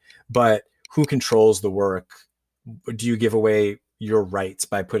of work, but who controls the work? Do you give away your rights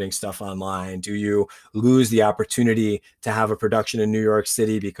by putting stuff online? Do you lose the opportunity to have a production in New York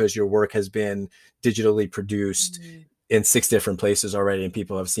City because your work has been digitally produced in 6 different places already and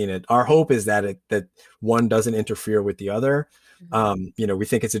people have seen it? Our hope is that that one doesn't interfere with the other. We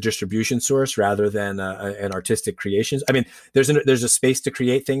think it's a distribution source rather than an artistic creation. I mean, there's a space to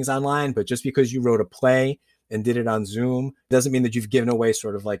create things online, but just because you wrote a play and did it on Zoom, doesn't mean that you've given away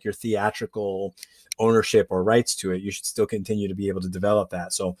sort of like your theatrical ownership or rights to it. You should still continue to be able to develop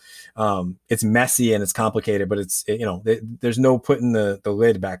that. So it's messy and it's complicated, but it's, there's no putting the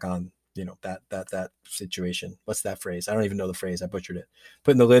lid back on, that situation. What's that phrase? I don't even know the phrase. I butchered it.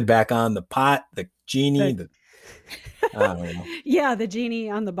 Putting the lid back on the pot, the genie, I don't know. Yeah, the genie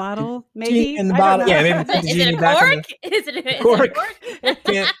on the bottle, maybe. Genie in the bottle. Yeah, maybe put the Is genie it a back cork? on Is it a cork. cork?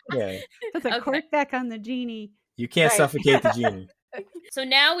 Yeah. Put the cork back on the genie. You can't suffocate the genie. So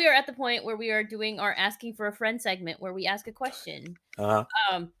now we are at the point where we are doing our asking for a friend segment where we ask a question.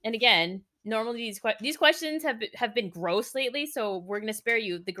 And again, normally these questions have been gross lately, so we're gonna spare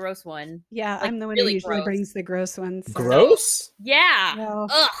you the gross one. Yeah, like, I'm the one really who usually gross. brings the gross ones. So. Gross? Yeah. Well.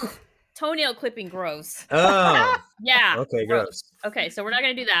 Ugh. Toenail clipping gross. Oh. Yeah. Okay, gross. Okay, so we're not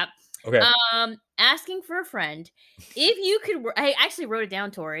gonna do that. Okay. Asking for a friend. If you could, I actually wrote it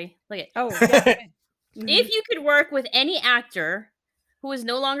down, Tori. Look at. Oh. Yeah. If you could work with any actor who is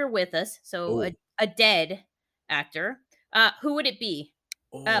no longer with us, so a dead actor, who would it be?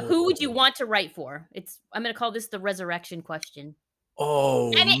 Who would you want to write for? I'm going to call this the resurrection question.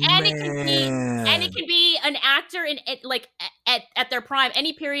 And it can be an actor at their prime,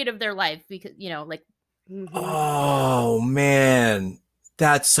 any period of their life, because Oh man,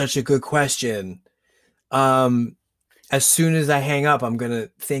 that's such a good question. As soon as I hang up, I'm gonna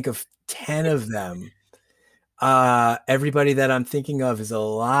think of 10 of them. Everybody that I'm thinking of is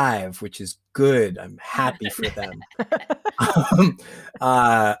alive, which is good. I'm happy for them.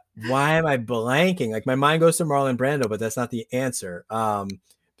 Why am I blanking? Like my mind goes to Marlon Brando, but that's not the answer.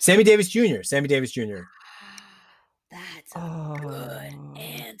 Sammy Davis Jr. That's a good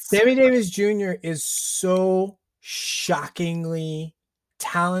answer. Sammy Davis Jr. is so shockingly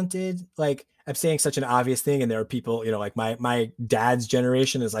talented. Like I'm saying such an obvious thing, and there are people, like my dad's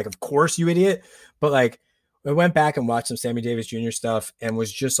generation is like, of course, you idiot. But like I went back and watched some Sammy Davis Jr. stuff and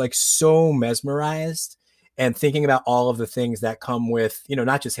was just like so mesmerized and thinking about all of the things that come with,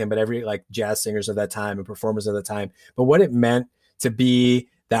 not just him, but every like jazz singers of that time and performers of the time, but what it meant to be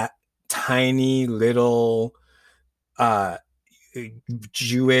that tiny little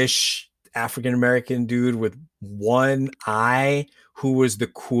Jewish African-American dude with one eye who was the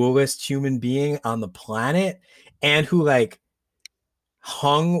coolest human being on the planet and who like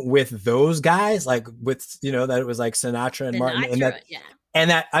hung with those guys, like with, that it was like Sinatra and Martin and that, yeah. And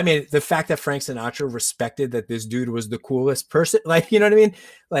that, I mean, the fact that Frank Sinatra respected that this dude was the coolest person, like, you know what I mean?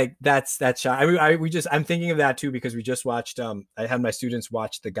 Like that's shot. I mean, I'm thinking of that too, because we just watched, I had my students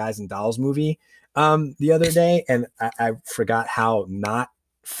watch the Guys and Dolls movie the other day, and I forgot how not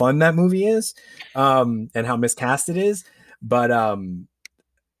fun that movie is, and how miscast it is. But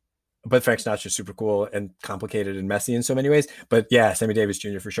Frank Sinatra is super cool and complicated and messy in so many ways. But yeah, Sammy Davis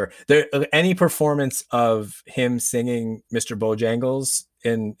Jr. for sure. There, any performance of him singing Mr. Bojangles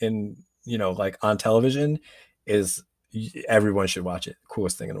in like on television is, everyone should watch it.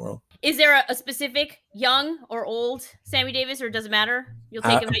 Coolest thing in the world. Is there a specific young or old Sammy Davis, or does it matter? You'll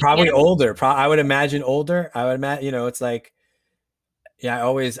take him probably older. I would imagine older. I would imagine, it's like, yeah, I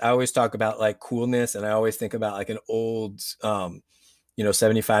always talk about like coolness, and I always think about like an old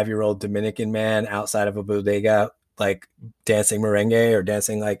 75-year-old Dominican man outside of a bodega, like dancing merengue or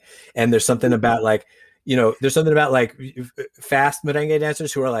dancing like, and there's something about like, there's something about like fast merengue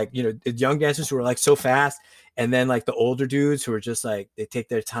dancers who are like, young dancers who are like so fast. And then like the older dudes who are just like, they take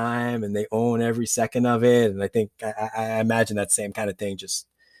their time and they own every second of it. And I think, I imagine that same kind of thing just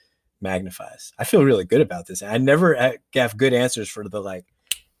magnifies. I feel really good about this. I never have good answers for the like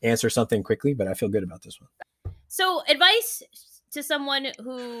answer something quickly, but I feel good about this one. So advice to someone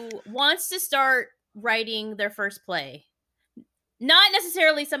who wants to start writing their first play, not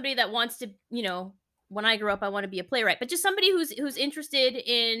necessarily somebody that wants to, when I grew up, I want to be a playwright, but just somebody who's interested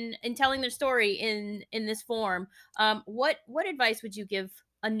in telling their story in this form. What advice would you give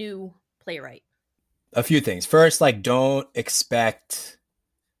a new playwright? A few things. First, like, don't expect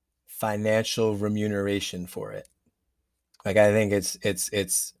financial remuneration for it. Like, I think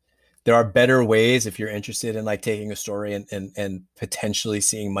it's there are better ways if you're interested in like taking a story and potentially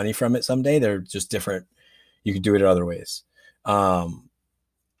seeing money from it someday. They're just different. You can do it other ways.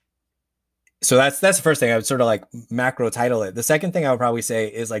 So that's the first thing I would sort of like macro title it. The second thing I would probably say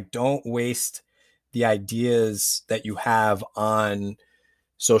is like, don't waste the ideas that you have on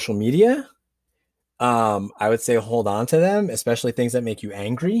social media. I would say hold on to them, especially things that make you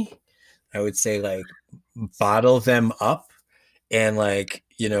angry. I would say like bottle them up, and like,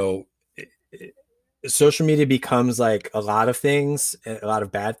 social media becomes like a lot of things, a lot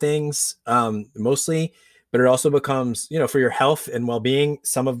of bad things, mostly, but it also becomes, for your health and well-being,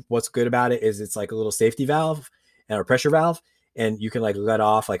 some of what's good about it is it's like a little safety valve and a pressure valve. And you can like let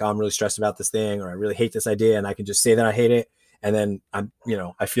off like, I'm really stressed about this thing, or I really hate this idea. And I can just say that I hate it. And then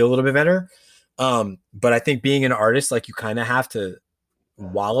I feel a little bit better. But I think being an artist, like you kind of have to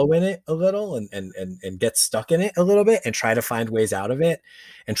wallow in it a little and get stuck in it a little bit and try to find ways out of it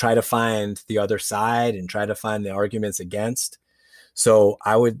and try to find the other side and try to find the arguments against. So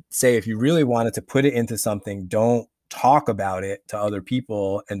I would say if you really wanted to put it into something, don't talk about it to other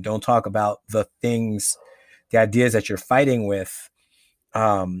people and don't talk about the things, the ideas that you're fighting with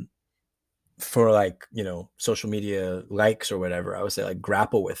for like, social media likes or whatever. I would say like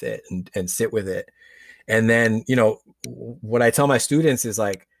grapple with it and sit with it. And then, what I tell my students is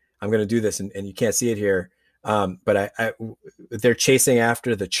like, I'm going to do this and you can't see it here. But they're chasing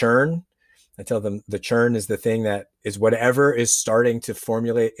after the churn. I tell them the churn is the thing that is whatever is starting to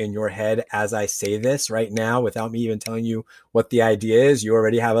formulate in your head as I say this right now, without me even telling you what the idea is. You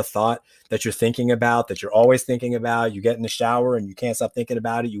already have a thought that you're thinking about, that you're always thinking about. You get in the shower and you can't stop thinking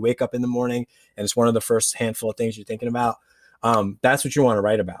about it. You wake up in the morning and it's one of the first handful of things you're thinking about. That's what you want to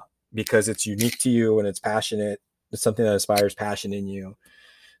write about because it's unique to you and it's passionate. It's something that inspires passion in you.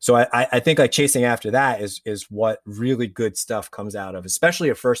 So I think like chasing after that is what really good stuff comes out of, especially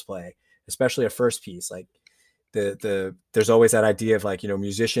a first play, especially a first piece. Like there's always that idea of like,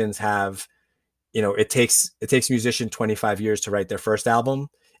 musicians have, it takes a musician 25 years to write their first album.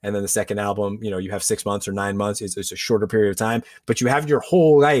 And then the second album, you have 6 months or 9 months. It's a shorter period of time, but you have your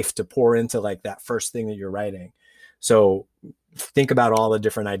whole life to pour into like that first thing that you're writing. So think about all the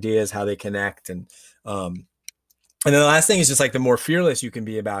different ideas, how they connect. And then the last thing is just like the more fearless you can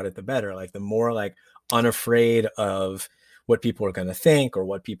be about it, the better. Like the more like unafraid of what people are going to think or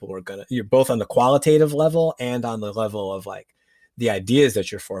what people are going to, you're both on the qualitative level and on the level of like the ideas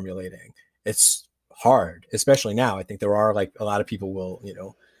that you're formulating. It's hard, especially now. I think there are like a lot of people will,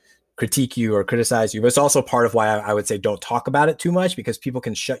 critique you or criticize you, but it's also part of why I would say don't talk about it too much because people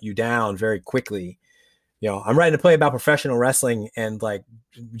can shut you down very quickly. I'm writing a play about professional wrestling and like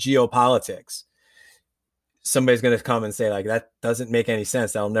geopolitics. Somebody's going to come and say like, that doesn't make any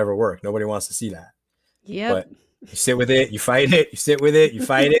sense. That'll never work. Nobody wants to see that. Yeah. But you sit with it, you fight it, you sit with it, you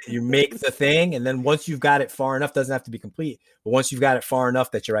fight it, you make the thing. And then once you've got it far enough, doesn't have to be complete, but once you've got it far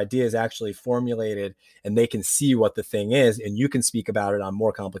enough that your idea is actually formulated and they can see what the thing is and you can speak about it on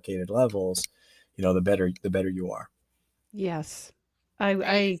more complicated levels, the better you are. Yes.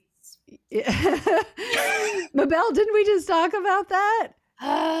 I Mabel, didn't we just talk about that?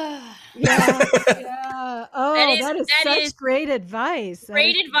 Yeah. Oh, that is such great advice.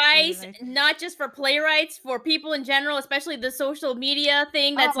 Great advice, not just for playwrights, for people in general, especially the social media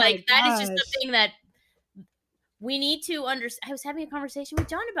thing. That's that is just the thing that we need to understand. I was having a conversation with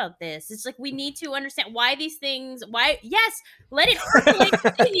John about this. It's like we need to understand why these things. Let it percolate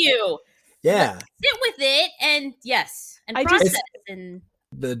within you. Yeah, sit with it, and process and.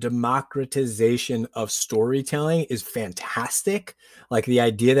 The democratization of storytelling is fantastic. Like the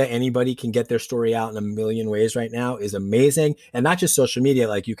idea that anybody can get their story out in a million ways right now is amazing. And not just social media,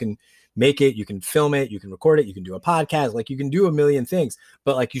 like you can make it, you can film it, you can record it, you can do a podcast, like you can do a million things,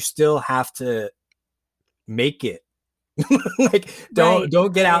 but like you still have to make it. Like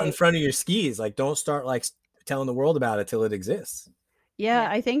don't get out in front of your skis. Like don't start like telling the world about it till it exists. Yeah,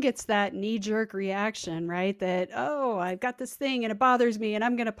 I think it's that knee-jerk reaction, right? That, oh, I've got this thing and it bothers me and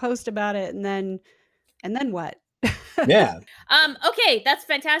I'm going to post about it and then what? Yeah. Okay, that's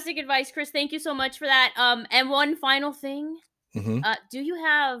fantastic advice, Chris. Thank you so much for that. And one final thing. Mm-hmm. Do you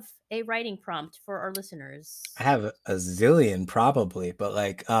have a writing prompt for our listeners? I have a zillion probably, but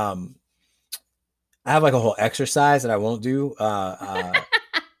like I have like a whole exercise that I won't do.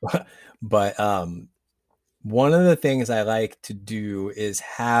 But one of the things I like to do is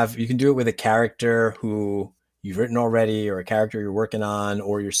you can do it with a character who you've written already or a character you're working on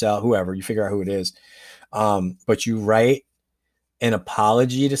or yourself, whoever, you figure out who it is. But you write an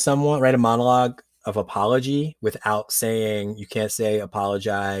apology to someone, write a monologue of apology without saying, you can't say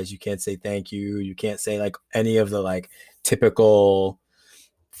apologize. You can't say thank you. You can't say like any of the like typical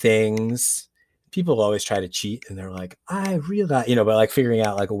things. People always try to cheat and they're like, I realize, but like figuring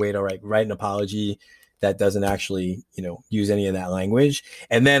out like a way to write an apology that doesn't actually, use any of that language.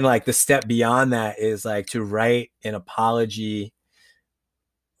 And then like the step beyond that is like to write an apology.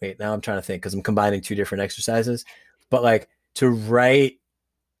 Wait, now I'm trying to think because I'm combining two different exercises, but like to write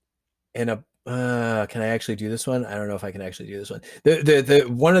can I actually do this one? I don't know if I can actually do this one. The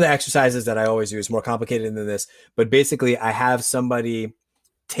one of the exercises that I always do is more complicated than this, but basically I have somebody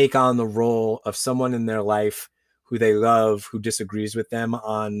take on the role of someone in their life who they love, who disagrees with them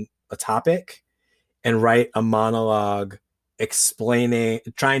on a topic. and write a monologue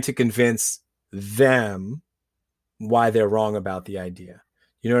trying to convince them why they're wrong about the idea.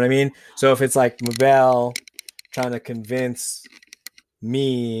 You know what I mean? So if it's like Mabel trying to convince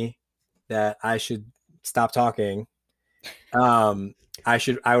me that I should stop talking, I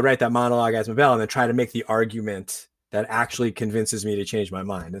would write that monologue as Mabel and then try to make the argument that actually convinces me to change my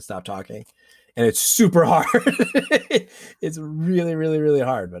mind and stop talking. And it's super hard. It's really, really, really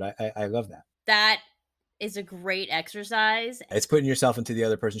hard, but I love that. That is a great exercise. It's putting yourself into the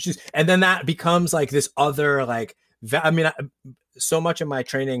other person's shoes. And then that becomes like this other, like, I mean, so much of my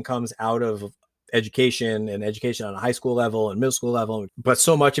training comes out of education and education on a high school level and middle school level, but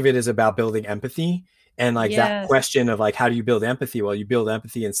so much of it is about building empathy. And like that question of like, how do you build empathy? Well, you build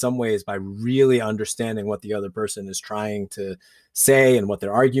empathy in some ways by really understanding what the other person is trying to say and what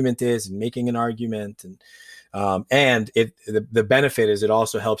their argument is and making an argument. And the benefit is it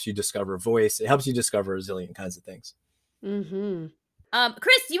also helps you discover voice. It helps you discover a zillion kinds of things. Mm-hmm.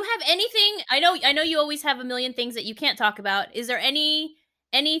 Chris, do you have anything? I know you always have a million things that you can't talk about. Is there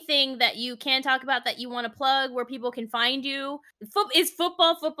anything that you can talk about that you want to plug where people can find you? Is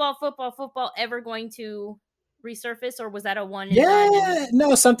football ever going to resurface, or was that a one?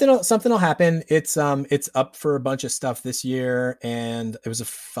 No, something will happen. It's up for a bunch of stuff this year, and it was a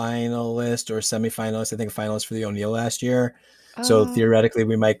finalist or semifinalist. I think a finalist for the O'Neill last year. So theoretically,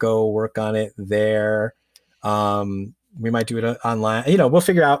 we might go work on it there. We might do it online. You know, we'll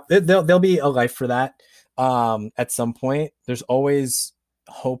figure out. There'll be a life for that. At some point, there's always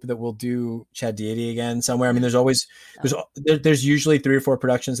hope that we'll do Chad Deity again somewhere. I mean, there's usually 3 or 4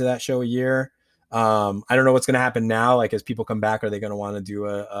 productions of that show a year. I don't know what's going to happen now. Like, as people come back, are they going to want to do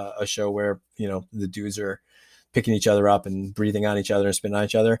a show where, you know, the dudes are picking each other up and breathing on each other and spitting on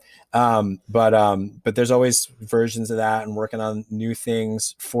each other? But there's always versions of that and working on new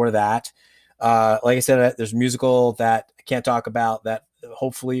things for that. Like I said, there's a musical that I can't talk about that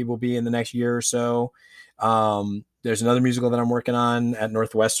hopefully will be in the next year or so. There's another musical that I'm working on at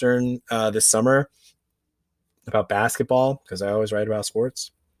Northwestern this summer about basketball, because I always write about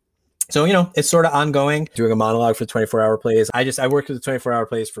sports. So, you know, it's sort of ongoing, doing a monologue for 24-hour plays. I worked with the 24-hour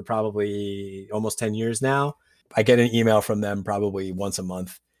plays for probably almost 10 years now. I get an email from them probably once a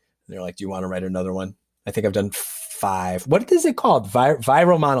month. And they're like, do you want to write another one? I think I've done 5. What is it called?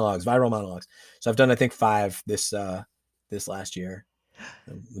 Viral monologues. So I've done, I think, 5 this last year.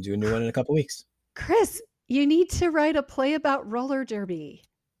 We'll do a new one in a couple weeks. Chris, you need to write a play about roller derby.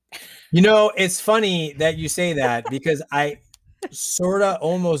 You know, it's funny that you say that, because I sort of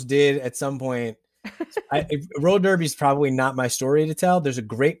almost did at some point. Roller derby is probably not my story to tell. There's a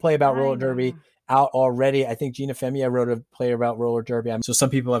great play about roller derby out already. I think Gina Femia wrote a play about roller derby. So some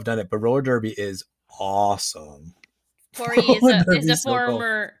people have done it, but roller derby is awesome. Corey is a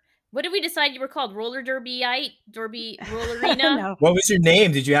former. Cool. What did we decide you were called? Roller derby-ite? Rollerina? No. What was your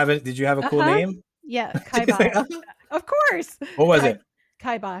name? Did you have a cool name? Yeah, Kibosh. Of course. What was it?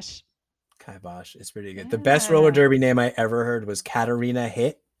 Kibosh. Kibosh. It's pretty good. Yeah. The best roller derby name I ever heard was Katarina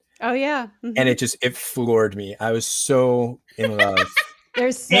Hit. Oh yeah. Mm-hmm. And it floored me. I was so in love.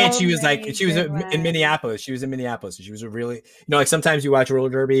 And she was in Minneapolis. She was in Minneapolis. She was a really, you know, like sometimes you watch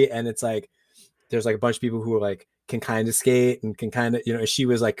roller derby and it's like there's like a bunch of people who are like can kind of skate and can kind of, you know, she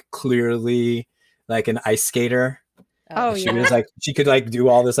was like clearly like an ice skater. Oh, she was like, she could like do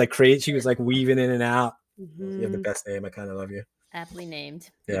all this like crazy. She was like weaving in and out. Mm-hmm. You have the best name. I kind of love you. Aptly named.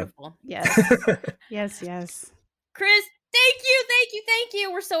 Yeah. Beautiful. Yes. yes. Chris, thank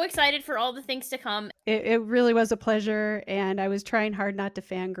you. We're so excited for all the things to come. It really was a pleasure, and I was trying hard not to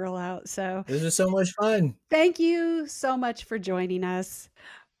fangirl out. So this is so much fun. Thank you so much for joining us.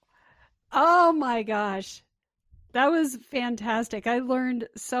 Oh my gosh. That was fantastic. I learned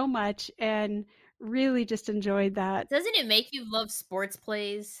so much and really just enjoyed that. Doesn't it make you love sports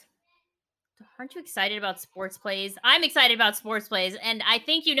plays? Aren't you excited about sports plays? I'm excited about sports plays, and I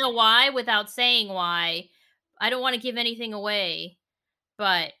think you know why without saying why. I don't want to give anything away,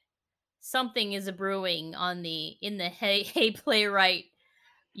 but something is a brewing in the Hey Playwright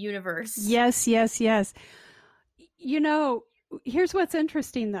universe. Yes. You know, here's what's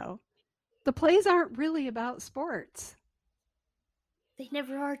interesting though. The plays aren't really about sports. They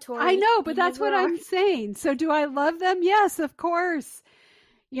never are, Tori. I know, but that's what I'm saying. So do I love them? Yes, of course.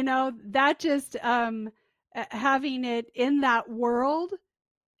 You know, that just having it in that world,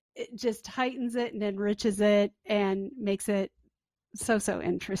 it just heightens it and enriches it and makes it so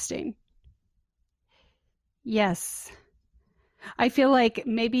interesting. Yes. I feel like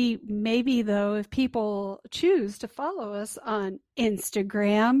maybe though, if people choose to follow us on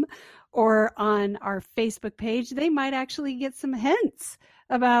Instagram or on our Facebook page, they might actually get some hints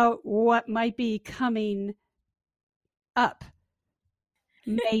about what might be coming up.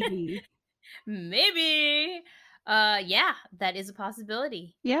 Maybe. Maybe. Yeah, that is a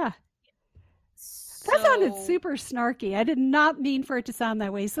possibility. Yeah. That sounded super snarky. I did not mean for it to sound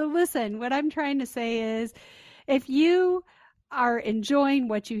that way. So listen, what I'm trying to say is if you are enjoying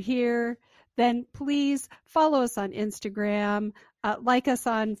what you hear, then please follow us on Instagram, like us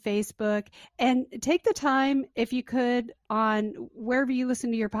on Facebook, and take the time, if you could, on wherever you listen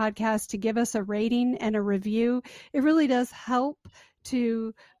to your podcast to give us a rating and a review. It really does help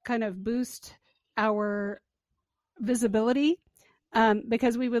to kind of boost our visibility.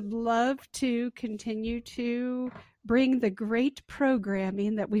 Because we would love to continue to bring the great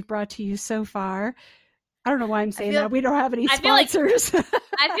programming that we've brought to you so far. I don't know why I'm saying that. We don't have any sponsors.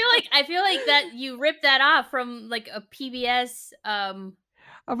 I feel like that you ripped that off from like a PBS. Oh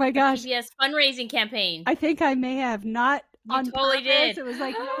my gosh! PBS fundraising campaign. I think I may have not. You totally did. It was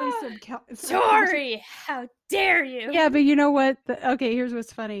like really Sorry, how dare you? Yeah, but you know what? Okay, here's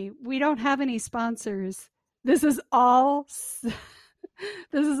what's funny. We don't have any sponsors. This is all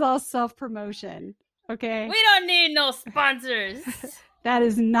self-promotion. Okay. We don't need no sponsors. That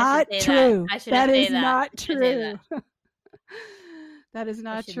is not true. That is not true. That is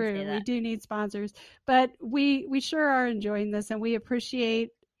not true. We do need sponsors, but we sure are enjoying this, and we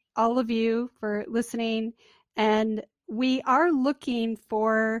appreciate all of you for listening. And we are looking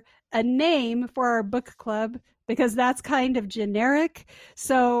for a name for our book club because that's kind of generic.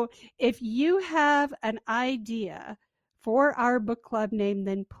 So if you have an idea for our book club name,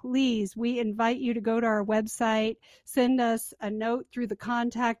 then please, we invite you to go to our website, send us a note through the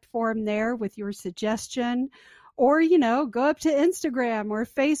contact form there with your suggestion, or, go up to Instagram or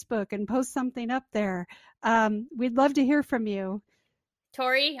Facebook and post something up there. We'd love to hear from you.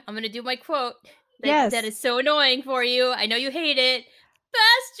 Tori, I'm going to do my quote. Yes. That is so annoying for you. I know you hate it.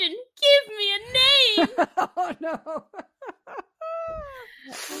 Bastian, give me a name. Oh, no.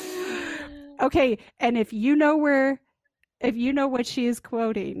 Okay, and if you know what she is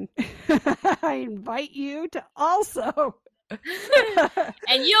quoting, I invite you to also.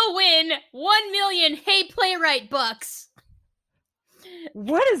 And you'll win 1 million Hey Playwright bucks.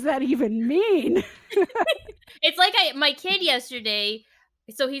 What does that even mean? It's like my kid yesterday,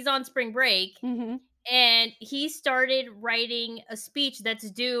 so he's on spring break, and he started writing a speech that's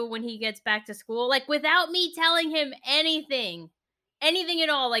due when he gets back to school, like without me telling him anything at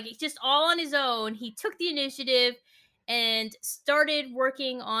all, like just all on his own. He took the initiative and started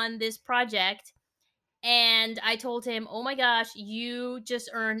working on this project. And I told him, oh my gosh, you just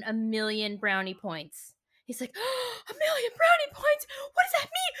earned 1 million brownie points. He's like, oh, 1 million brownie points? What does that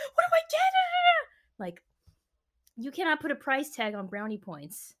mean? What do I get? Like, you cannot put a price tag on brownie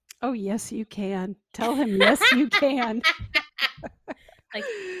points. Oh, yes, you can. Tell him, yes, you can. Like,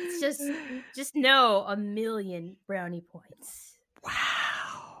 it's just know 1 million brownie points.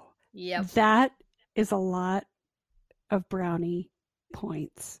 Wow. Yep. That is a lot of brownie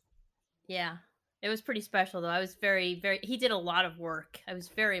points. Yeah. It was pretty special, though. I was he did a lot of work. I was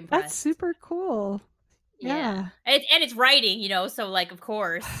very impressed. That's super cool. Yeah. And it's writing, so like, of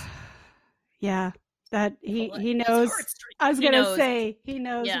course. Yeah. That he knows. I was going to say, he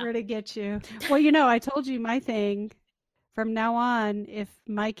knows where to get you. Well, I told you my thing. From now on, if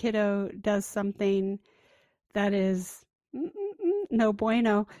my kiddo does something that is no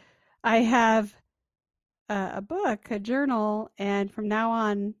bueno, I have a book, a journal, and from now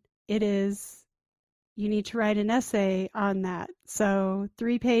on, you need to write an essay on that. So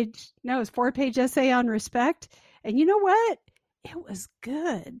 4-page essay on respect. And you know what? It was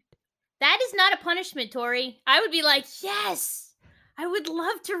good. That is not a punishment, Tori. I would be like, yes, I would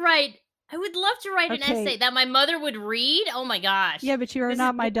love to write an essay that my mother would read. Oh my gosh. Yeah, but you are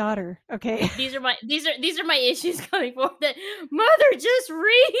not my daughter. Okay. These are my issues coming forward. That mother, just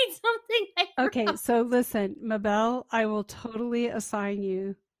read something. Okay, so listen, Mabel, I will totally assign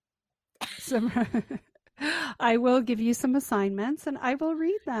you some. I will give you some assignments, and I will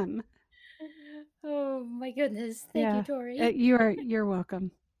read them. Oh my goodness! Thank you, Tori. You're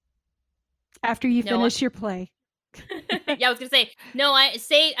welcome. After you finish your play. Yeah, I was gonna say no.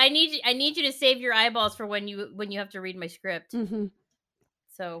 I need you to save your eyeballs for when you have to read my script. Mm-hmm.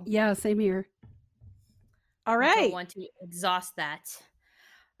 So yeah, same here. All right. I don't want to exhaust that.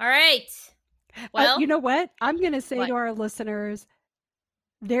 All right. Well, you know what? I'm gonna say to our listeners,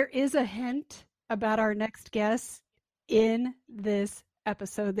 there is a hint about our next guest in this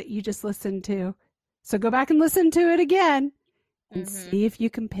episode that you just listened to. So go back and listen to it again and see if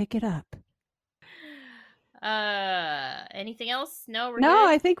you can pick it up. Anything else? No,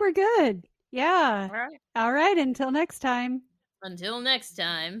 I think we're good. Yeah. All right. Until next time. Until next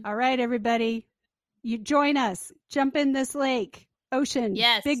time. All right, everybody. You join us. Jump in this lake, ocean,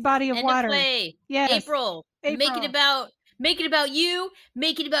 Yes. big body of End water. Of play. Yes. April. Make it about you.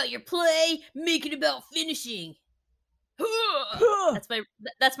 Make it about your play. Make it about finishing.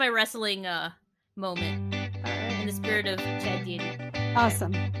 That's my wrestling moment. All right. In the spirit of Chad Deity.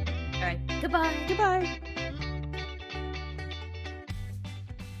 Awesome. All right. Goodbye. Goodbye.